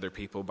judge other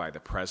people by the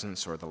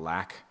presence or the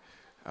lack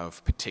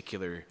of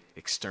particular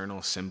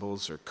external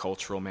symbols or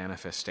cultural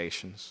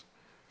manifestations.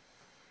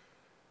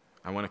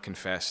 I want to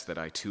confess that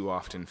I too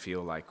often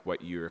feel like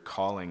what you're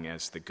calling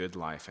as the good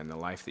life and the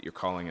life that you're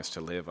calling us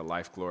to live, a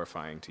life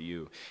glorifying to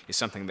you, is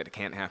something that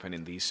can't happen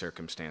in these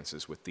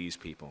circumstances with these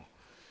people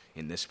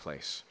in this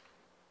place.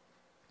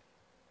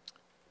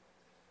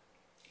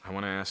 I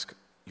want to ask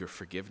your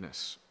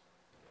forgiveness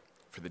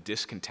for the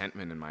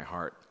discontentment in my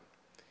heart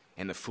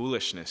and the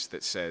foolishness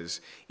that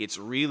says it's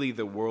really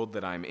the world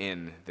that I'm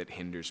in that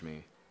hinders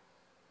me.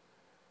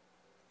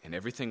 And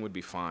everything would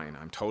be fine.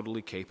 I'm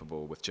totally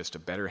capable with just a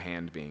better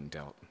hand being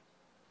dealt.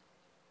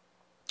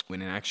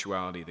 When in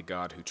actuality, the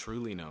God who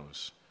truly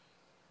knows,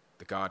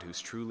 the God who's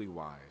truly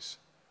wise,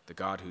 the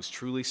God who's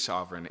truly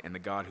sovereign, and the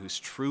God who's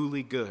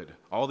truly good,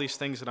 all these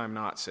things that I'm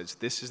not, says,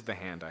 this is the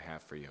hand I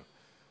have for you.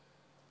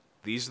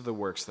 These are the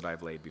works that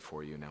I've laid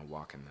before you, now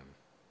walk in them.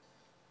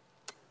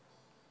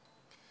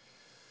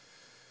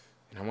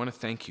 And I want to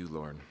thank you,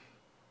 Lord.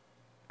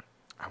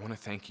 I want to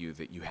thank you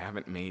that you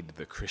haven't made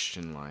the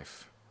Christian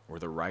life or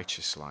the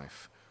righteous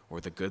life or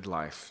the good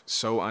life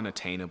so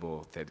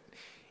unattainable that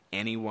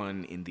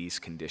anyone in these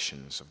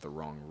conditions of the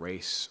wrong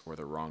race or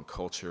the wrong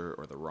culture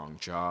or the wrong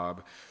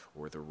job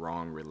or the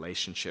wrong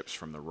relationships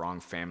from the wrong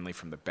family,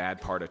 from the bad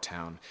part of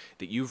town,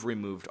 that you've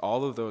removed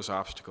all of those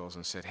obstacles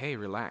and said, hey,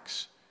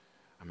 relax.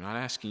 I'm not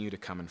asking you to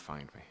come and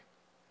find me.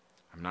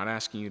 I'm not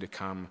asking you to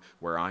come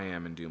where I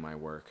am and do my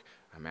work.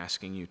 I'm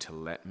asking you to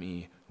let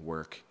me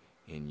work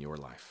in your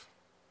life,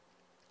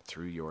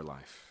 through your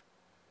life,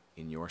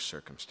 in your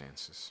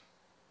circumstances.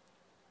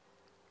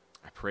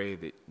 I pray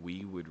that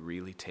we would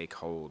really take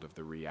hold of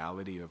the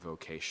reality of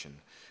vocation,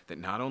 that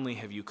not only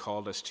have you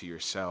called us to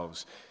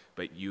yourselves,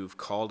 but you've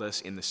called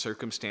us in the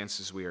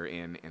circumstances we are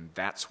in, and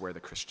that's where the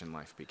Christian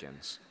life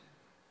begins.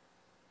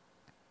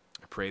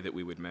 I pray that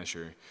we would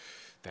measure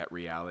that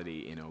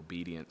reality in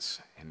obedience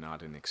and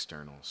not in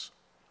externals,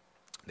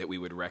 that we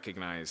would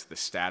recognize the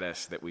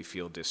status that we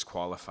feel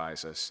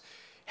disqualifies us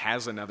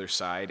has another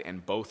side,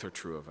 and both are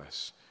true of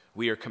us.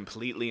 We are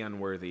completely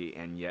unworthy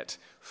and yet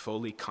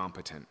fully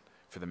competent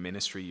for the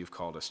ministry you've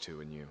called us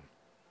to in you.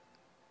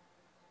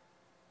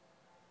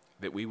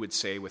 That we would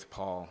say with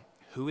Paul,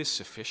 who is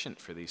sufficient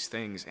for these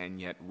things,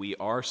 and yet we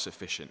are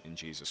sufficient in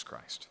Jesus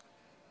Christ.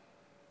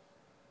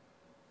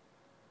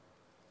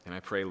 And I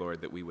pray,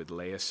 Lord, that we would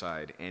lay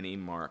aside any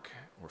mark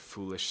or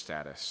foolish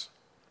status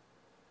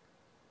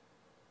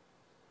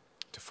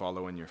to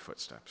follow in your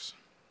footsteps.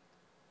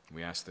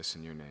 We ask this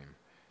in your name.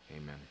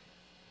 Amen.